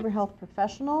a behavioral health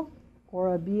professional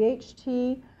or a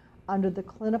BHT under the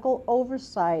clinical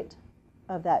oversight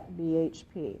of that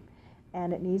BHP,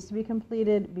 and it needs to be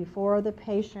completed before the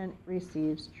patient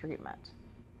receives treatment.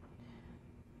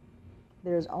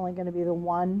 There's only going to be the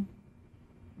one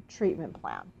treatment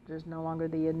plan. There's no longer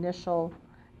the initial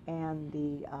and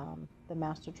the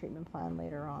master treatment plan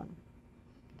later on.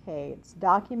 Okay, it's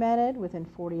documented within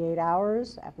 48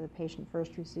 hours after the patient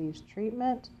first receives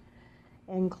treatment.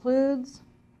 It includes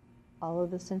all of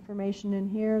this information in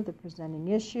here, the presenting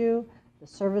issue, the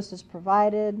services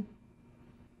provided,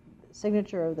 the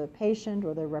signature of the patient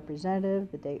or their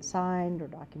representative, the date signed or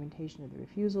documentation of the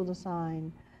refusal to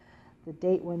sign, the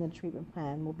date when the treatment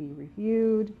plan will be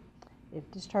reviewed, if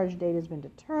discharge date has been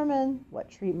determined, what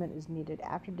treatment is needed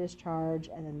after discharge,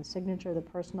 and then the signature of the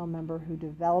personnel member who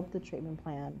developed the treatment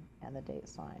plan and the date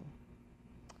signed.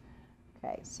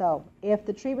 Okay, so if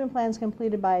the treatment plan is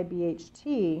completed by a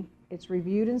BHT, it's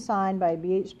reviewed and signed by a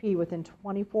BHP within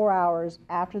 24 hours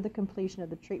after the completion of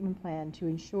the treatment plan to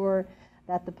ensure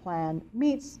that the plan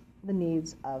meets the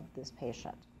needs of this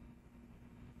patient.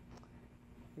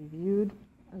 Reviewed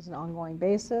as an ongoing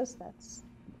basis, that's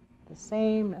the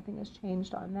same, nothing has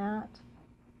changed on that.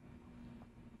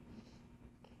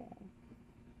 Okay.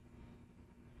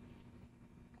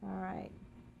 All right.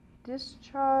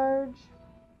 Discharge.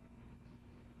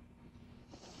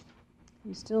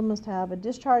 You still must have a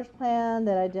discharge plan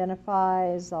that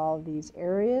identifies all of these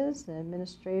areas. The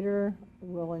administrator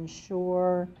will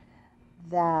ensure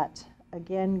that,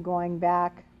 again, going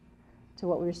back to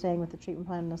what we were saying with the treatment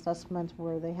plan and assessment,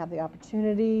 where they have the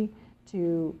opportunity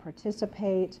to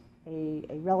participate, a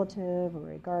relative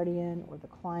or a guardian or the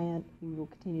client, you will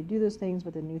continue to do those things,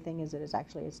 but the new thing is that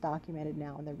it's documented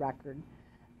now in the record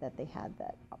that they had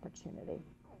that opportunity.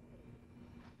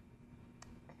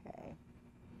 Okay.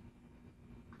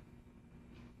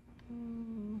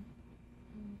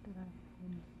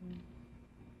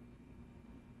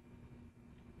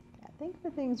 I think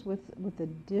the things with the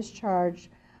discharge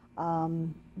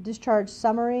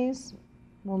summaries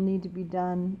will need to be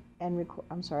done and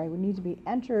would need to be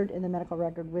entered in the medical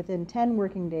record within 10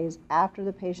 working days after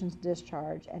the patient's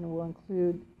discharge, and will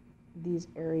include these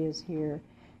areas here.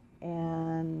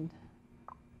 And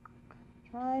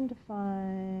trying to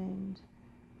find,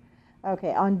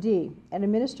 okay, on D, an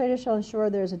administrator shall ensure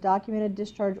there is a documented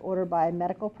discharge order by a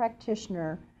medical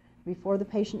practitioner before the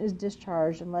patient is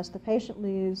discharged, unless the patient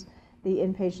leaves the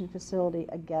inpatient facility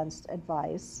against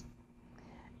advice.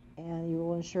 And you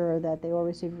will ensure that they will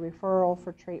receive a referral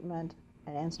for treatment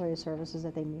and ancillary services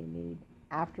that they may need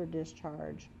after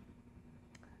discharge.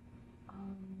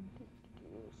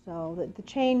 So the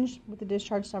change with the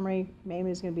discharge summary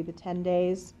mainly is going to be the 10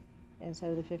 days instead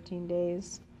of the 15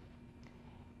 days.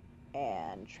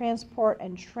 And transport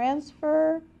and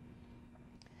transfer.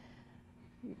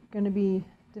 You're going to be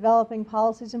developing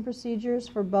policies and procedures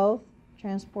for both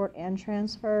transport and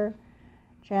transfer.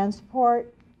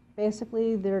 Transport,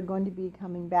 basically, they're going to be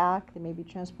coming back. They may be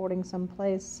transporting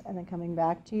someplace and then coming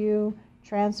back to you.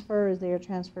 Transfer is they are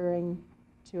transferring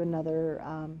to another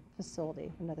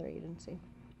facility, another agency.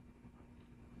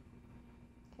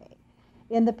 Okay.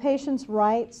 In the patient's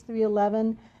rights,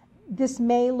 311, this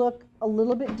may look a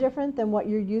little bit different than what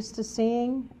you're used to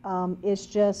seeing. It's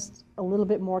just a little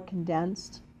bit more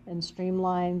condensed and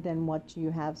streamlined than what you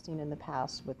have seen in the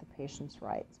past with the patient's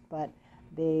rights, but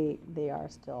they are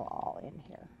still all in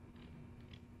here.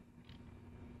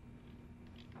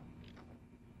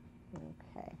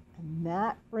 Okay, and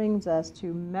that brings us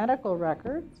to medical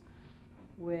records,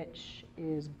 which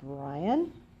is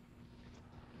Brian.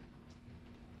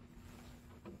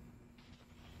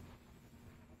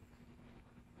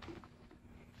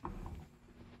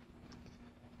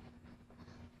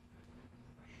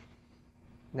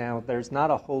 Now, there's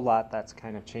not a whole lot that's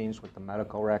kind of changed with the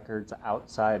medical records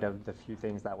outside of the few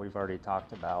things that we've already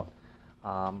talked about,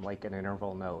 like an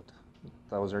interval note.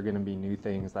 Those are going to be new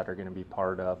things that are going to be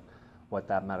part of what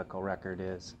that medical record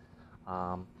is.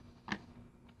 Um,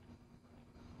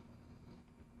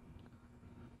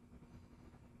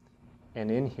 and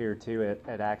in here too, it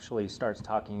actually starts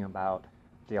talking about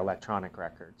the electronic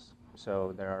records.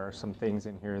 So there are some things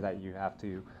in here that you have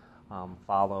to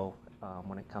follow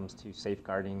when it comes to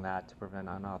safeguarding that to prevent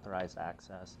unauthorized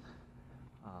access.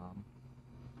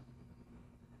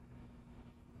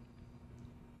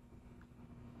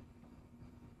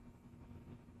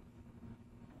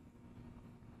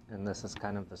 And this is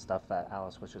kind of the stuff that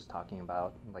Alice was just talking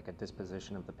about, like a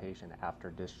disposition of the patient after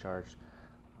discharge,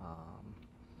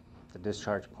 the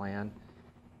discharge plan.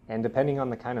 And depending on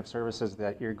the kind of services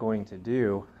that you're going to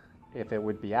do, if it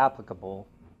would be applicable,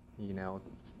 you know,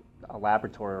 a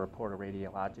laboratory report, a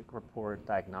radiologic report,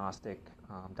 diagnostic,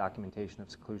 documentation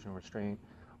of seclusion restraint,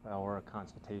 or a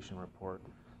consultation report.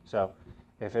 So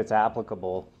if it's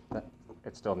applicable,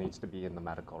 it still needs to be in the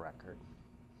medical record.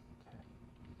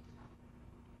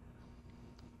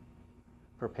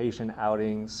 For patient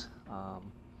outings,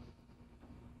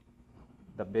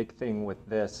 the big thing with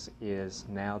this is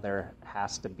now there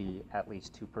has to be at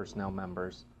least 2 personnel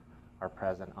members are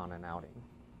present on an outing,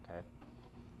 okay?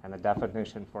 And the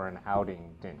definition for an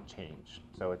outing didn't change.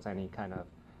 So it's any kind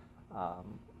of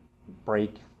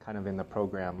break kind of in the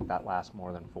program that lasts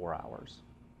more than 4 hours,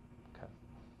 okay?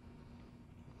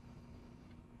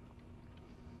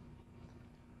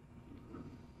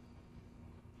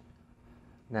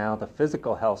 Now, the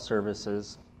physical health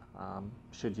services,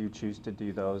 should you choose to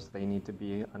do those, they need to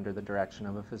be under the direction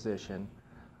of a physician.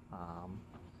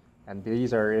 And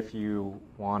these are if you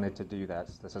wanted to do that.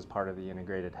 This is part of the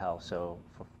integrated health. So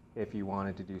if you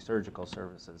wanted to do surgical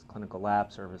services, clinical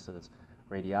lab services,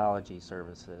 radiology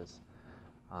services,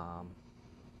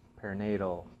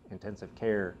 perinatal, intensive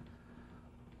care,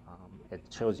 it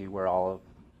shows you where all of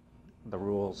the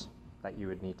rules that you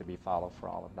would need to be followed for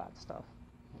all of that stuff.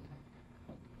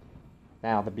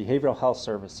 Now, the behavioral health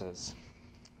services.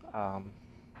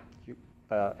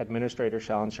 The administrator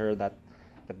shall ensure that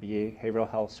the behavioral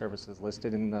health services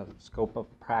listed in the scope of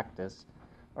practice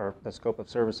or the scope of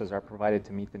services are provided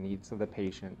to meet the needs of the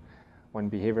patient. When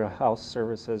behavioral health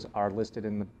services are listed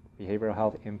in the behavioral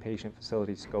health inpatient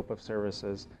facility scope of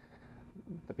services,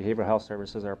 the behavioral health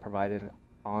services are provided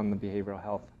on the behavioral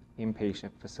health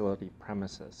inpatient facility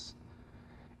premises.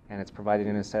 And it's provided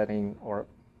in a setting or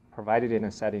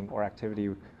activity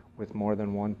with more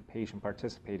than one patient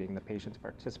participating. The patients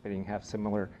participating have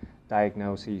similar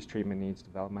diagnoses, treatment needs,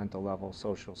 developmental levels,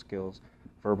 social skills,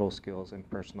 verbal skills, and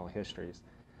personal histories.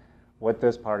 What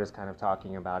this part is kind of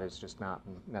talking about is just not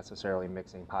necessarily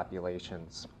mixing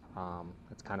populations.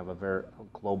 It's kind of a very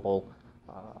global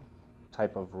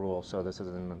type of rule. So this is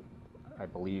in, I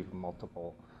believe,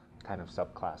 multiple kind of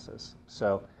subclasses.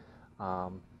 So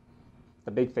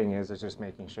the big thing is just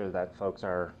making sure that folks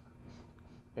are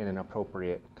in an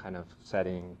appropriate kind of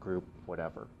setting, group,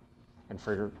 whatever. And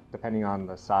for depending on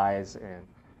the size and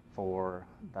for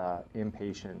the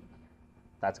inpatient,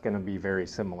 that's going to be very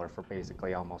similar for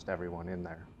basically almost everyone in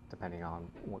there, depending on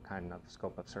what kind of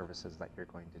scope of services that you're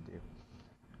going to do.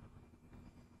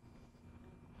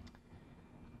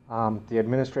 The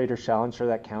administrator shall ensure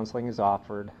that counseling is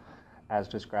offered as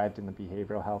described in the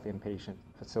behavioral health inpatient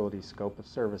facility scope of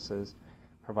services,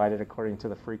 provided according to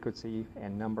the frequency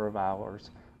and number of hours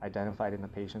identified in the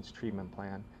patient's treatment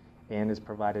plan, and is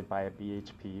provided by a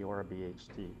BHP or a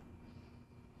BHT.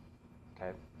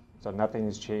 Okay, so nothing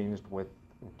has changed with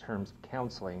in terms of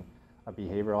counseling. A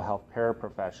behavioral health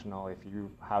paraprofessional,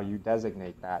 how you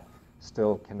designate that,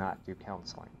 still cannot do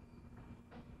counseling.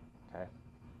 Okay.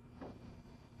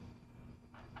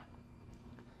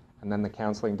 And then the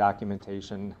counseling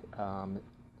documentation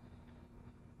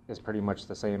is pretty much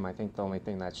the same. I think the only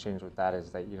thing that's changed with that is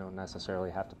that you don't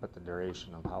necessarily have to put the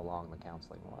duration of how long the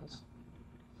counseling was.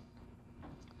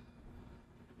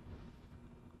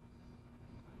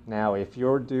 Now, if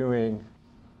you're doing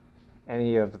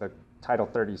any of the Title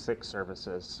 36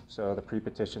 services, so the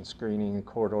pre-petition screening,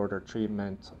 court-ordered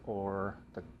treatment, or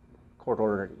the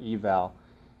court-ordered eval,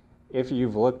 if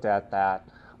you've looked at that,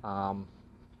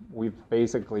 we've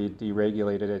basically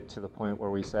deregulated it to the point where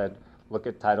we said, look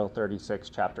at Title 36,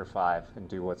 Chapter 5, and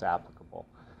do what's applicable,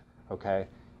 okay?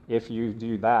 If you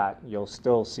do that, you'll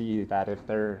still see that if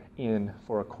they're in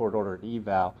for a court-ordered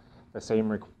eval, the same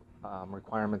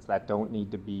requirements that don't need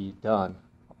to be done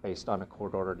based on a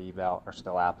court-ordered eval are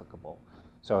still applicable.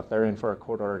 So if they're in for a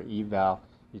court-ordered eval,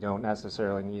 you don't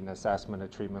necessarily need an assessment, a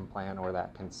treatment plan, or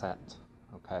that consent,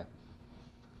 okay?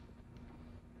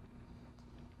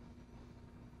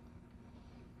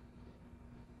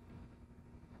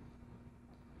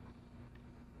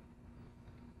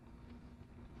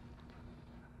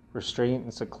 Restraint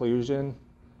and seclusion.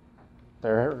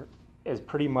 there is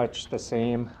pretty much the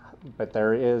same, but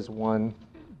there is one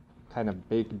kind of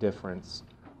big difference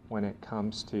when it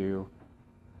comes to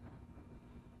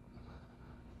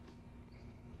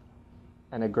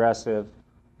an aggressive,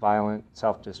 violent,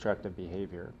 self-destructive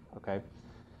behavior, okay?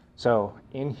 So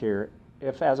in here,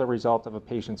 if as a result of a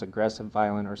patient's aggressive,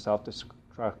 violent, or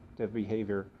self-destructive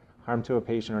behavior, harm to a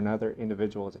patient or another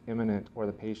individual is imminent, or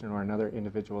the patient or another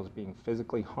individual is being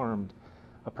physically harmed,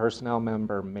 a personnel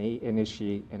member may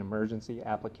initiate an emergency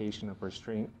application of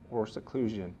restraint or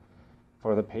seclusion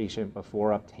for the patient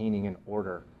before obtaining an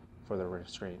order for the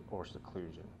restraint or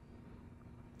seclusion.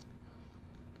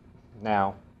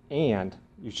 Now, and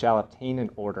you shall obtain an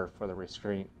order for the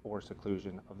restraint or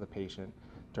seclusion of the patient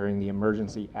during the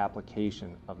emergency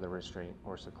application of the restraint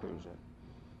or seclusion.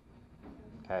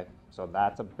 Okay, so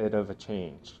that's a bit of a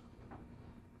change.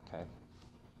 Okay.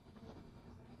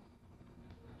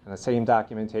 And the same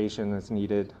documentation is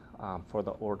needed for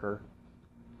the order.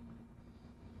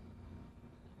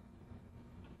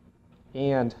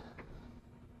 And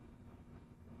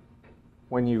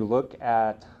when you look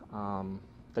at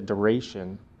the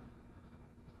duration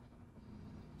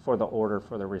for the order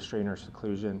for the restraint or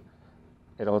seclusion,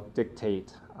 it'll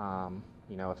dictate,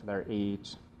 if they're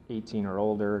age 18 or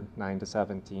older, 9 to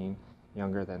 17,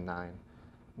 younger than 9.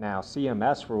 Now,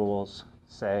 CMS rules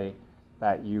say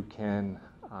that you can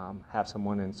have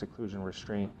someone in seclusion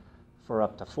restraint for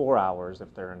up to 4 hours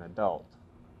if they're an adult,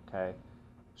 okay?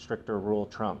 Stricter rule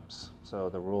trumps. So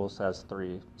the rule says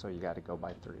 3, so you got to go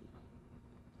by 3. Okay.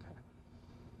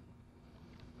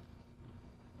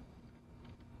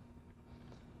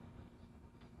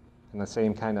 And the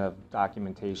same kind of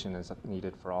documentation is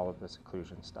needed for all of the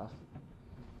seclusion stuff.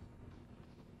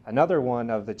 Another one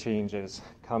of the changes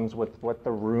comes with what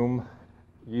the room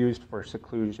used for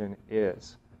seclusion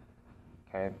is.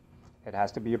 Okay, it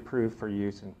has to be approved for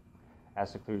use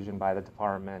as seclusion by the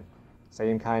department.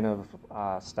 Same kind of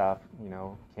stuff,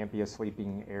 can't be a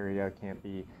sleeping area, can't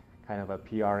be kind of a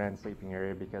PRN sleeping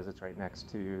area because it's right next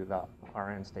to the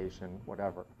RN station,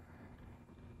 whatever.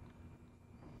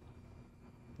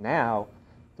 Now,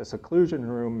 the seclusion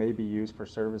room may be used for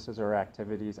services or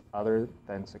activities other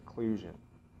than seclusion.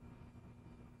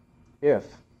 If,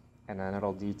 and then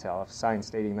it'll detail, if a sign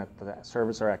stating that the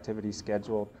service or activity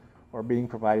scheduled or being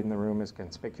provided in the room is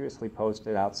conspicuously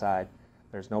posted outside,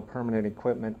 there's no permanent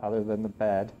equipment other than the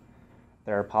bed,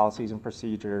 there are policies and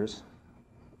procedures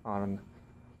on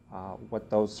what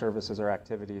those services or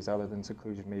activities other than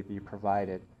seclusion may be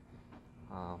provided.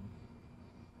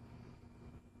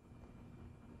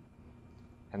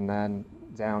 And then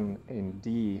down in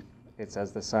D, it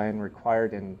says the sign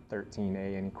required in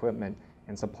 13A and equipment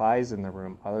and supplies in the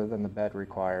room other than the bed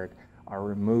required are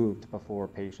removed before a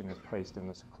patient is placed in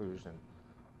the seclusion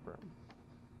room.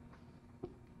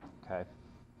 Okay,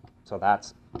 so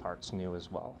that's part's new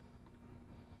as well.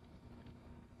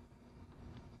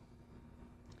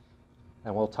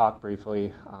 And we'll talk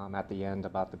briefly at the end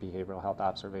about the behavioral health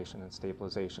observation and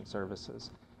stabilization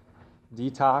services.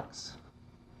 Detox,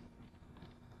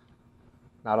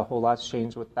 not a whole lot's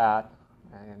changed with that,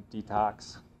 and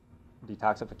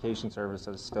detoxification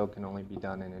services still can only be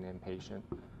done in an inpatient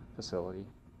facility.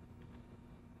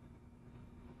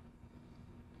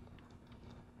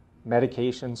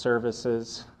 Medication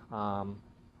services,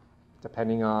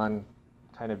 depending on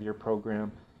kind of your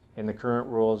program. In the current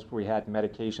rules, we had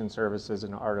medication services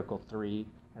in Article 3,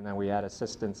 and then we had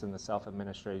assistance in the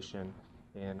self-administration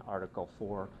in Article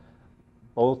 4.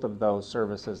 Both of those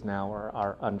services now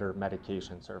are under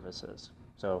medication services.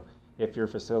 So if your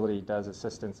facility does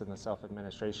assistance in the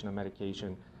self-administration of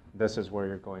medication, this is where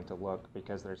you're going to look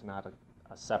because there's not a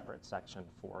separate section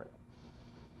for it.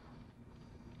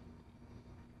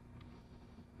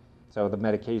 So the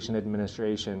medication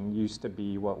administration used to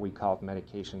be what we called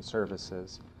medication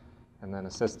services, and then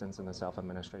assistance in the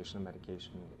self-administration of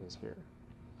medication is here.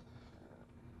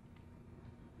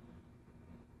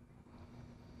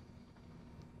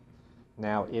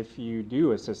 Now, if you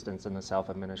do assistance in the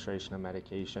self-administration of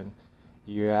medication,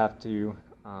 you have to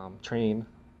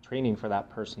training for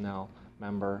that personnel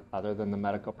member other than the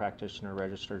medical practitioner,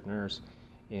 registered nurse,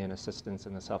 in assistance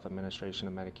in the self-administration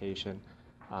of medication.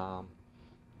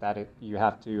 You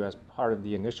have to, as part of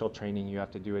the initial training, you have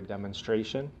to do a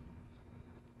demonstration,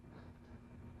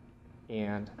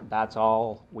 and that's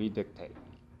all we dictate.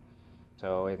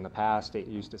 So in the past, it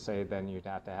used to say then you'd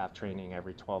have to have training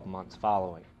every 12 months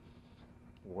following.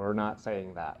 We're not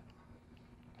saying that,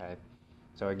 okay?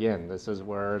 So again, this is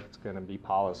where it's going to be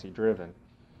policy driven.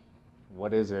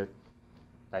 What is it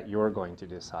that you're going to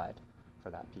decide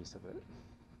for that piece of it?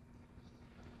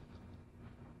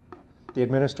 The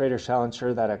administrator shall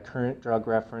ensure that a current drug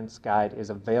reference guide is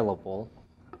available,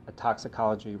 a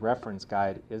toxicology reference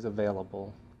guide is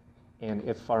available, and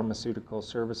if pharmaceutical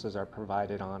services are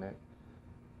provided on it,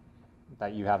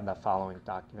 that you have the following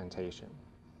documentation.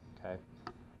 Okay.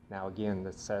 Now again,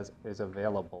 this says is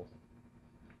available.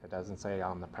 It doesn't say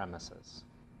on the premises.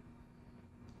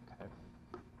 Okay.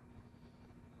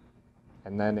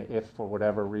 And then if for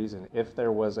whatever reason, if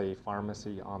there was a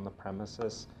pharmacy on the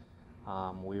premises,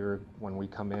 when we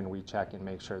come in, we check and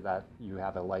make sure that you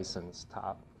have a license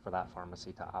for that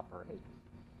pharmacy to operate.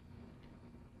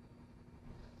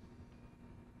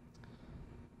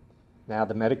 Now,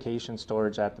 the medication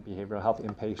storage at the behavioral health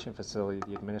inpatient facility,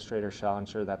 the administrator shall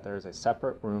ensure that there is a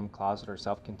separate room, closet, or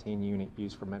self-contained unit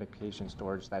used for medication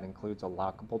storage that includes a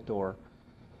lockable door.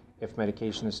 If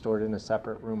medication is stored in a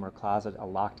separate room or closet, a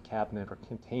locked cabinet or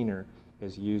container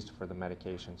is used for the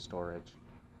medication storage.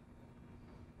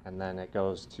 And then it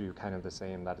goes to kind of the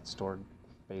same, that it's stored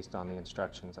based on the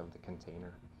instructions of the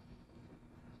container.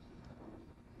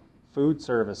 Food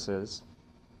services.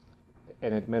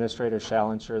 An administrator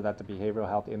shall ensure that the behavioral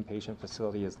health inpatient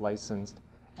facility is licensed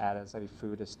as a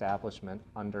food establishment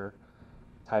under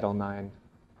Title IX,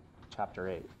 Chapter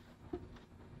 8.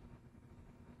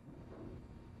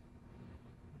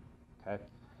 Okay.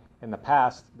 In the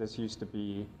past, this used to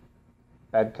be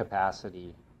bed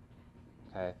capacity.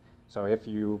 Okay. So if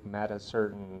you met a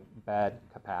certain bed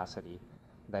capacity,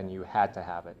 then you had to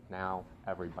have it. Now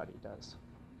everybody does.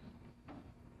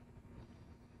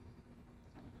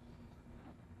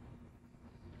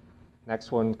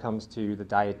 Next one comes to the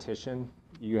dietitian.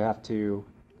 The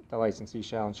licensee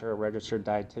shall ensure a registered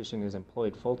dietitian is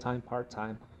employed full-time,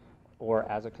 part-time, or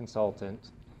as a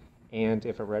consultant. And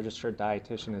if a registered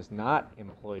dietitian is not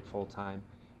employed full-time,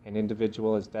 an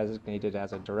individual is designated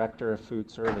as a director of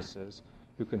food services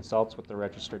who consults with the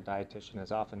registered dietitian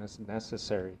as often as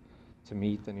necessary to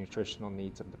meet the nutritional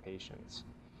needs of the patients.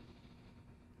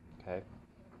 Okay.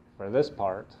 For this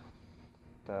part,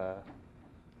 the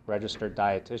registered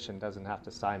dietitian doesn't have to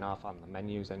sign off on the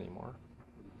menus anymore.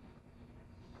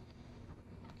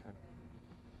 Okay.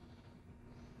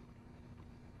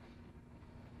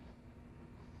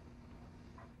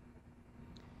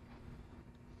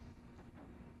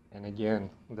 And again,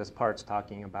 this part's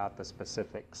talking about the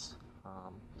specifics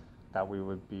that we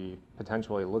would be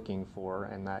potentially looking for,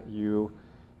 and that you,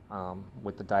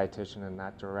 with the dietitian and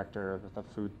that director of the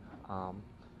food,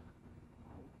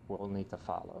 will need to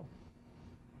follow.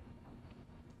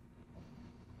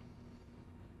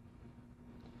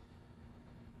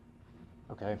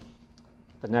 Okay,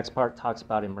 the next part talks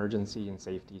about emergency and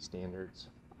safety standards.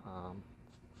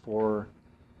 For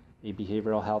a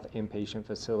behavioral health inpatient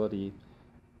facility,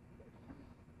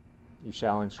 you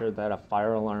shall ensure that a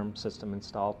fire alarm system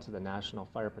installed to the National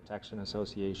Fire Protection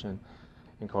Association,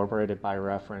 incorporated by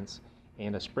reference,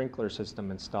 and a sprinkler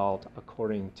system installed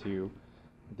according to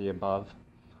the above,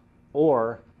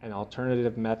 or an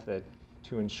alternative method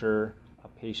to ensure a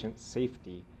patient's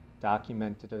safety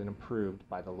documented and approved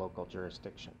by the local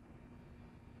jurisdiction.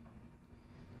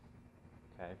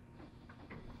 Okay.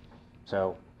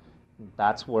 So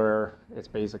that's where it's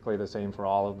basically the same for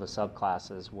all of the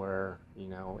subclasses, where, you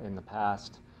know, in the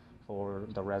past for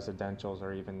the residentials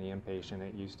or even the inpatient,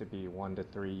 it used to be 1 to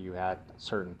 3 you had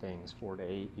certain things, 4 to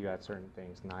 8 you had certain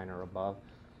things, 9 or above.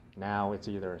 Now it's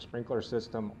either a sprinkler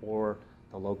system or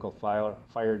the local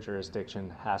fire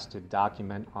jurisdiction has to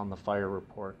document on the fire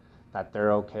report that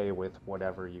they're okay with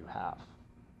whatever you have.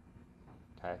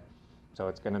 Okay, so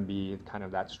it's going to be kind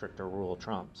of that stricter rule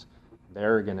trumps.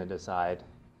 They're going to decide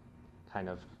kind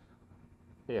of,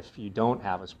 if you don't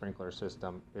have a sprinkler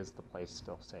system, is the place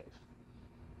still safe?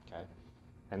 Okay,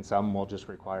 and some will just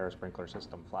require a sprinkler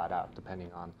system flat out,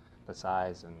 depending on the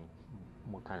size and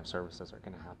what kind of services are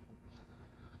going to happen.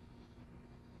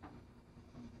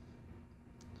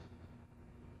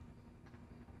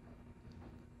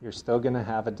 You're still going to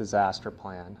have a disaster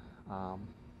plan.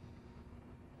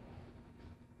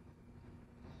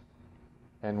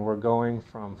 And we're going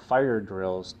from fire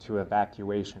drills to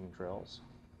evacuation drills.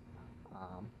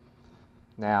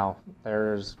 Now,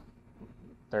 there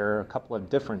are a couple of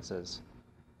differences.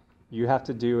 You have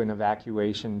to do an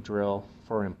evacuation drill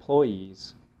for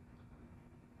employees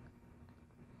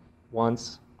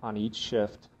once on each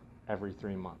shift every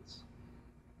 3 months.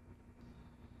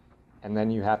 And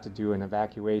then you have to do an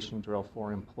evacuation drill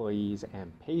for employees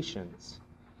and patients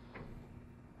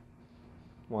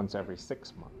once every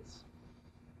 6 months.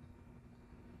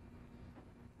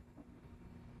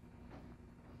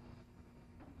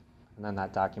 And then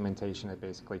that documentation, it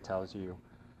basically tells you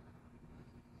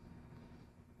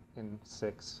in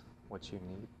 6 what you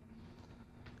need.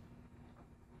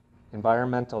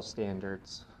 Environmental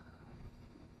standards.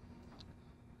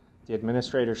 The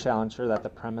administrator shall ensure that the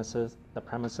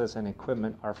premises and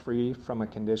equipment are free from a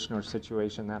condition or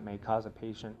situation that may cause a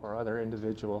patient or other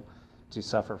individual to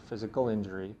suffer physical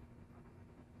injury.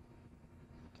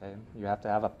 Okay, you have to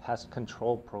have a pest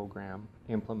control program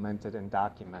implemented and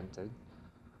documented.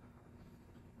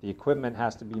 The equipment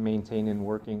has to be maintained in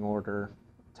working order,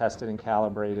 tested and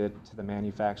calibrated to the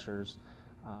manufacturer's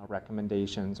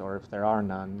recommendations, or if there are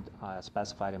none,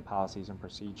 specified in policies and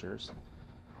procedures.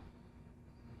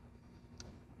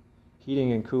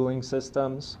 Heating and cooling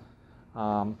systems.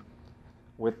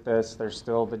 With this, there's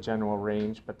still the general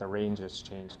range, but the range has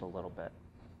changed a little bit.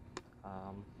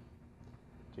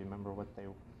 Do you remember what they?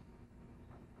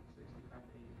 65 to 85, I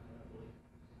believe.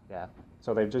 Yeah.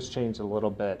 So they've just changed a little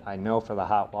bit. I know for the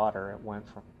hot water,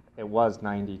 it was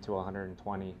 90 to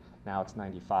 120. Now it's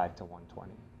 95 to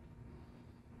 120.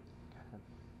 Okay.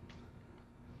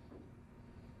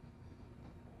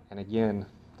 And again,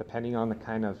 depending on the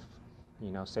kind of,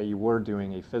 say you were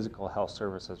doing a physical health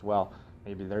service as well,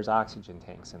 maybe there's oxygen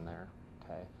tanks in there,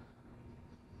 okay?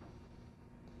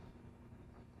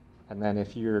 And then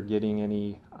if you're getting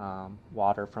any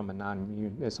water from a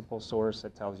non-municipal source,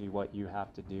 it tells you what you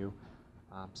have to do.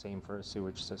 Same for a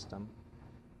sewage system.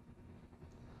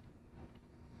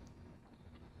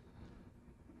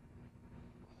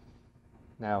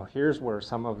 Now, here's where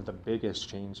some of the biggest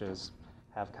changes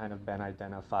have kind of been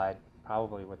identified,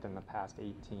 probably within the past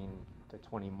 18 to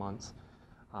 20 months.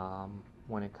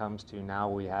 When it comes to now,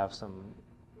 we have some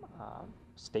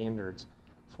standards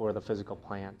for the physical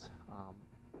plant.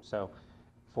 So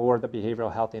for the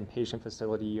behavioral health inpatient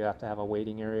facility, you have to have a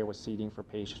waiting area with seating for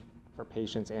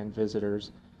patients and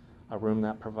visitors, a room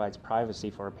that provides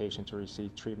privacy for a patient to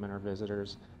receive treatment or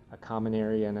visitors, a common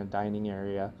area and a dining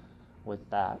area with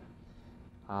that.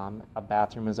 A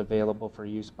bathroom is available for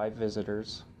use by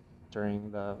visitors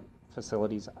during the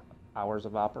facility's hours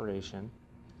of operation.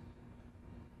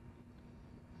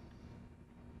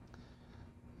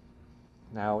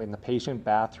 Now, in the patient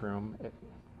bathroom, it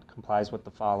complies with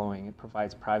the following. It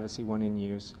provides privacy when in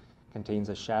use, contains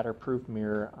a shatterproof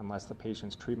mirror unless the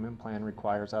patient's treatment plan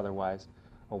requires otherwise,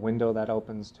 a window that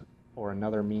opens or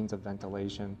another means of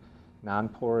ventilation,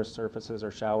 non-porous surfaces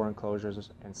or shower enclosures,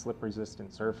 and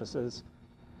slip-resistant surfaces,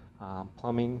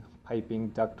 plumbing,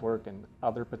 piping, ductwork, and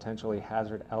other potentially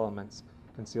hazard elements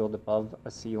concealed above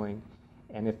a ceiling,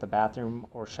 and if the bathroom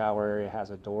or shower area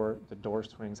has a door, the door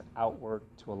swings outward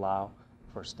to allow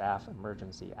for staff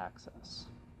emergency access.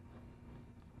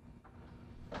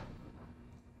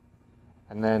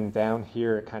 And then down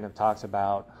here it kind of talks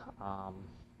about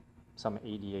some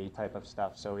ADA type of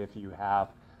stuff. So if you have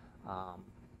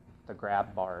the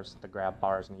grab bars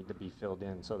need to be filled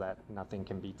in so that nothing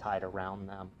can be tied around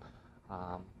them.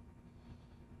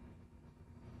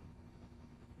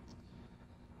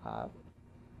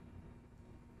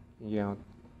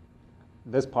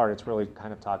 This part, it's really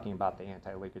kind of talking about the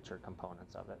anti-ligature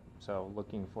components of it. So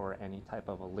looking for any type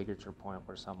of a ligature point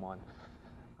where someone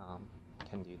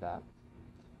can do that.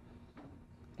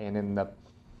 And in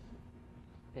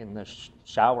the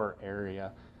shower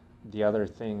area, the other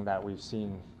thing that we've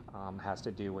seen has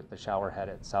to do with the shower head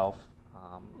itself.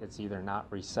 It's either not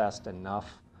recessed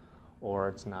enough or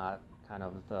it's not kind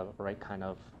of the right kind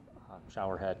of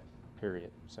shower head,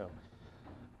 period. So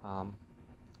the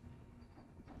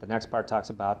next part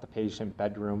talks about the patient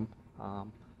bedroom.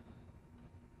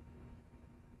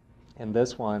 And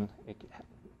this one, it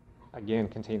again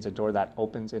contains a door that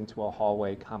opens into a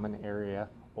hallway, common area,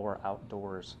 or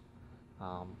outdoors.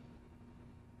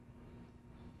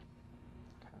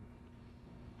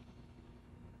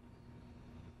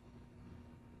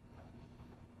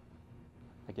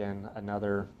 Again,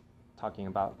 another talking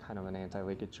about kind of an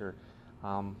anti-ligature.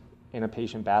 In a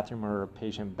patient bathroom or a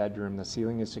patient bedroom, the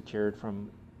ceiling is secured from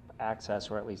access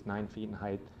or at least 9 feet in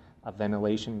height. A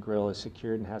ventilation grill is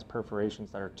secured and has perforations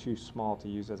that are too small to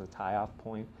use as a tie-off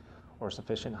point or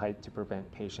sufficient height to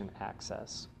prevent patient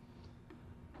access.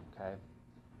 Okay,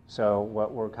 so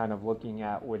what we're kind of looking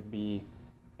at would be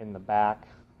in the back,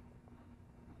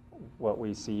 what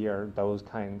we see are those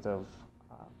kinds of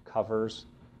covers.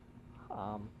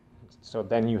 So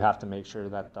then you have to make sure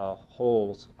that the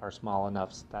holes are small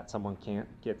enough so that someone can't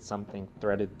get something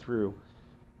threaded through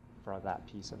for that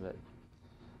piece of it.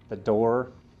 The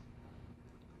door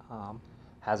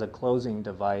has a closing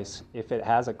device. If it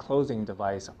has a closing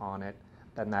device on it,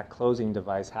 then that closing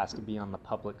device has to be on the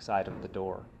public side of the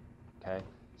door. Okay,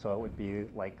 so it would be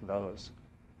like those.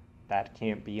 That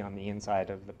can't be on the inside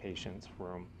of the patient's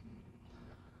room.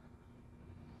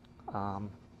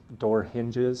 Door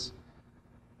hinges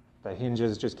The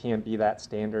hinges just can't be that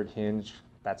standard hinge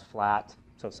that's flat,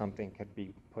 so something could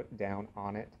be put down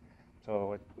on it.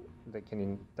 So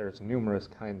there's numerous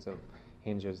kinds of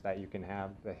hinges that you can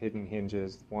have. The hidden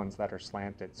hinges, ones that are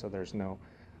slanted, so there's no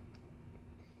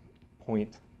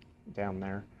point down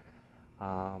there.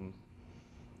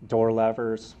 Door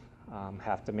levers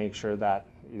have to make sure that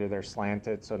either they're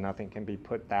slanted so nothing can be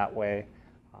put that way,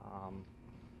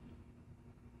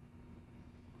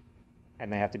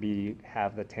 and they have to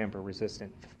have the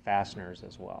tamper-resistant fasteners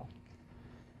as well.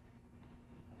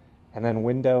 And then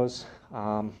windows.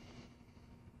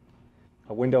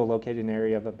 A window located in an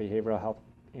area of a behavioral health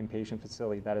inpatient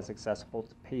facility that is accessible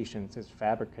to patients is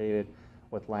fabricated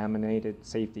with laminated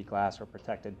safety glass or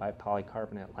protected by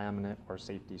polycarbonate laminate or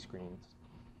safety screens.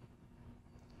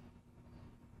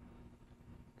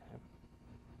 Okay.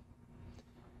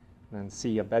 And then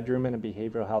C, a bedroom in a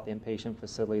behavioral health inpatient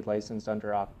facility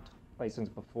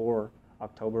licensed before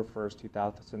October 1st,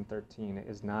 2013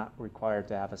 is not required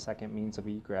to have a second means of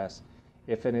egress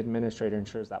if an administrator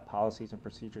ensures that policies and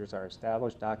procedures are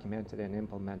established, documented, and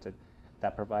implemented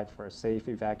that provide for a safe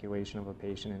evacuation of a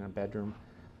patient in a bedroom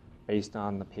based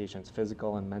on the patient's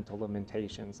physical and mental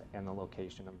limitations and the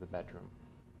location of the bedroom.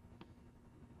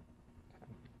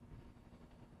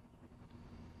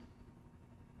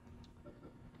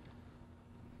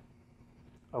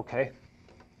 Okay.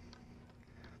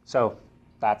 So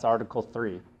that's Article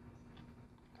 3.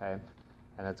 Okay.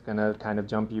 And it's going to kind of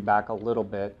jump you back a little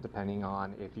bit depending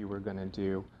on if you were going to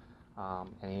do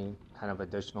any kind of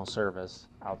additional service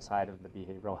outside of the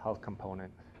behavioral health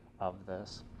component of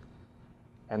this.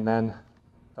 And then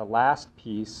the last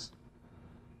piece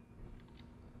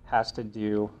has to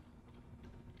do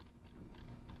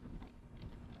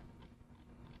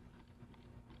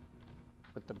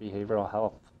with the behavioral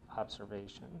health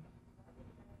observation.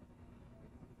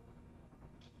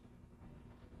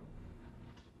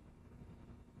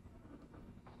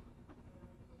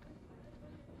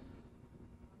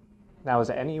 Now,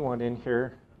 is anyone in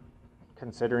here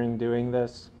considering doing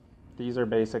this? These are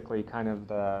basically kind of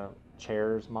the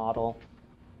chairs model.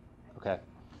 Okay.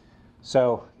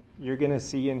 So you're going to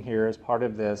see in here as part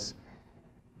of this,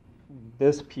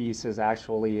 this piece is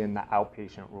actually in the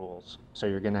outpatient rules. So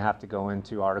you're going to have to go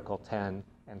into Article 10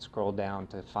 and scroll down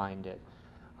to find it.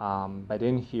 But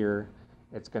in here,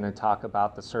 it's going to talk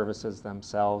about the services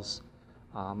themselves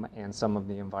and some of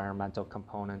the environmental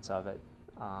components of it.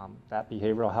 That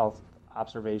behavioral health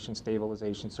observation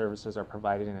stabilization services are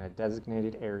provided in a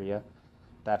designated area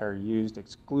that are used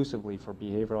exclusively for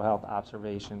behavioral health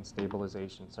observation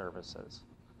stabilization services.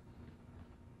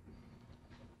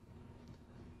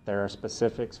 There are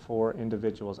specifics for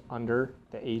individuals under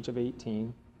the age of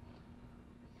 18.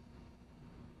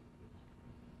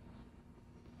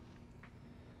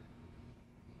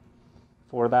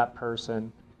 For that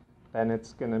person, then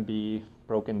it's going to be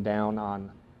broken down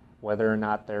on whether or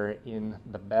not they're in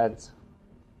the beds,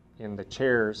 in the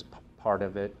chairs part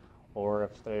of it, or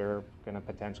if they're going to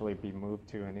potentially be moved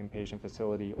to an inpatient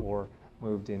facility or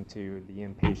moved into the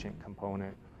inpatient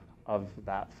component of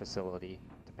that facility,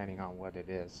 depending on what it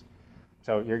is.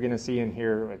 So you're going to see in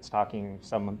here, it's talking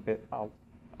a bit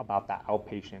about the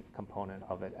outpatient component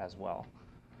of it as well.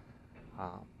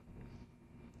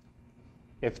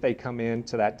 If they come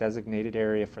into that designated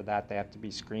area for that, they have to be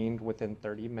screened within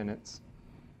 30 minutes.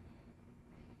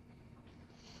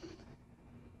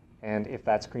 And if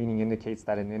that screening indicates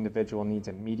that an individual needs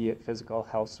immediate physical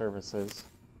health services,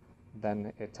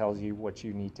 then it tells you what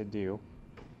you need to do.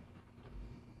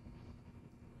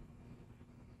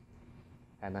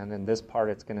 And then in this part,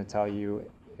 it's going to tell you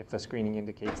if the screening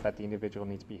indicates that the individual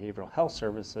needs behavioral health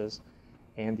services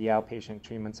and the outpatient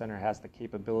treatment center has the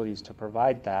capabilities to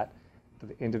provide that,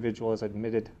 the individual is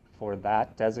admitted for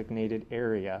that designated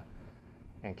area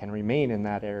and can remain in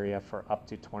that area for up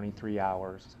to 23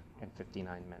 hours and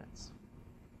 59 minutes.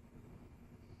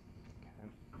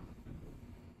 Okay.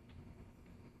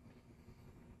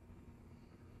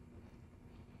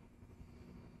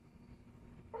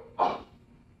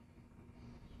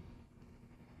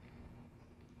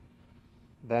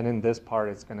 Then in this part,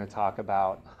 it's going to talk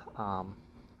about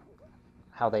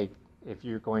if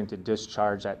you're going to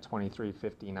discharge at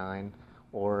 23:59,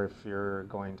 or if you're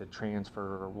going to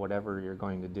transfer or whatever you're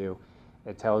going to do.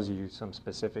 It tells you some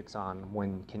specifics on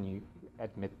when can you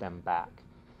admit them back.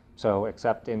 So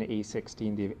except in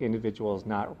A16, the individual is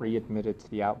not readmitted to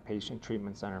the outpatient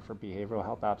treatment center for behavioral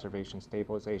health observation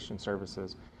stabilization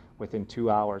services within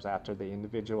 2 hours after the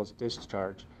individual's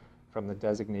discharge from the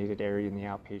designated area in the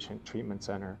outpatient treatment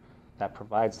center that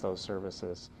provides those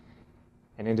services.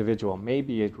 An individual may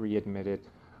be readmitted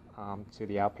to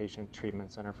the Outpatient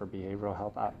Treatment Center for Behavioral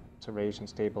Health Observation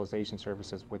Stabilization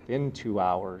Services within 2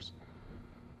 hours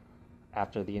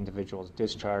after the individual's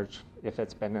discharge, if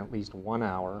it's been at least 1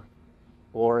 hour,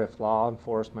 or if law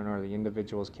enforcement or the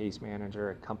individual's case manager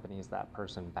accompanies that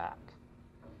person back.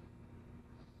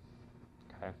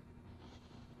 Okay.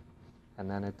 And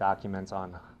then it documents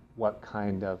on what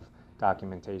kind of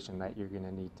documentation that you're going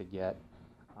to need to get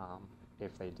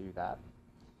if they do that.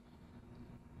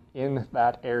 In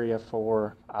that area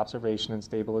for observation and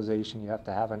stabilization, you have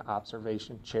to have an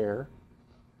observation chair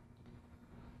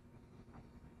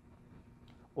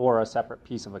or a separate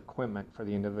piece of equipment for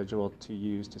the individual to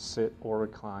use to sit or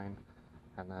recline,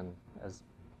 and then as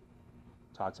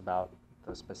talks about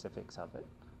the specifics of it.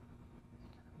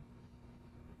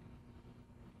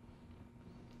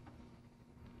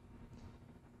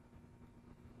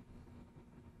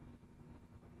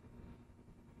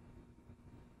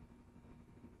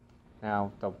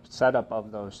 Now, the setup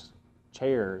of those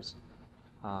chairs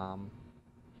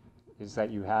is that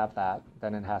you have that,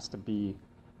 then it has to be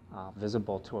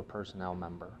visible to a personnel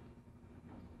member.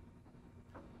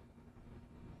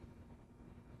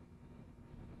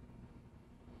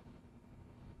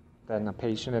 Then a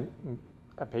patient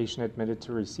admitted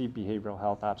to receive behavioral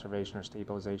health observation or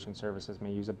stabilization services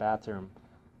may use the bathroom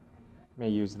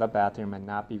and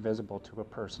not be visible to a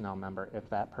personnel member if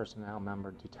that personnel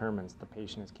member determines the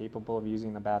patient is capable of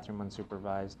using the bathroom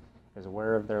unsupervised, is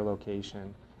aware of their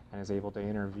location, and is able to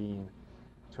intervene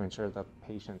to ensure the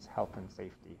patient's health and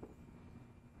safety.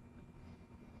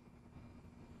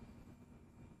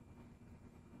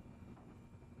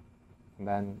 And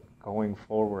then going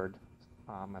forward,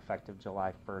 effective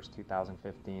July 1st,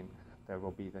 2015, there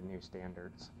will be the new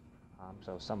standards.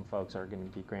 So some folks are going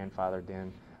to be grandfathered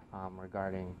in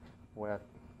regarding what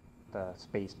the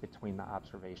space between the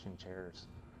observation chairs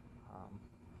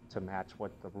to match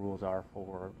what the rules are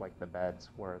for like the beds,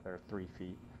 where there are 3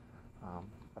 feet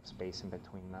of space in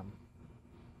between them.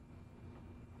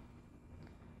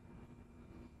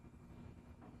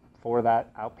 For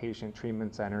that outpatient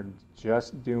treatment center,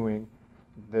 just doing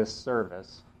this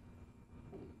service,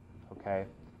 okay?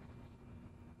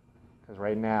 Because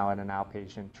right now at an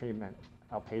outpatient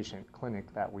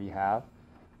clinic that we have,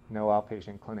 no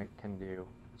outpatient clinic can do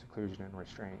seclusion and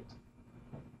restraint.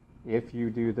 If you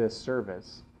do this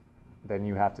service, then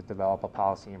you have to develop a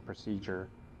policy and procedure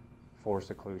for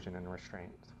seclusion and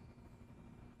restraint.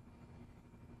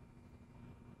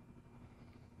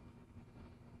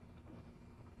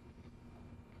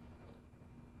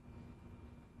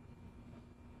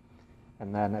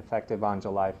 And then effective on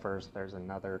July 1st, there's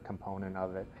another component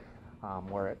of it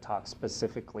where it talks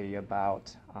specifically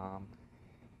about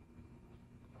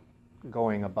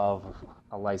going above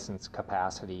a licensed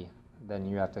capacity. Then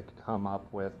you have to come up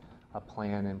with a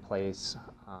plan in place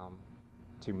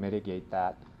to mitigate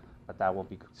that, but that will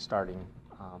be starting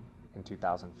in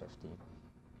 2015.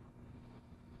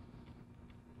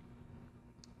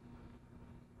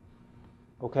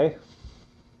 Okay,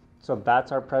 so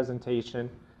that's our presentation.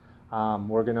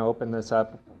 We're going to open this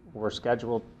up. We're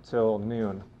scheduled till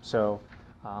noon, so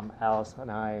Alice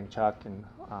and I and Chuck, and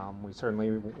we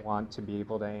certainly want to be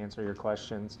able to answer your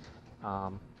questions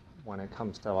when it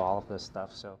comes to all of this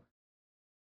stuff. So.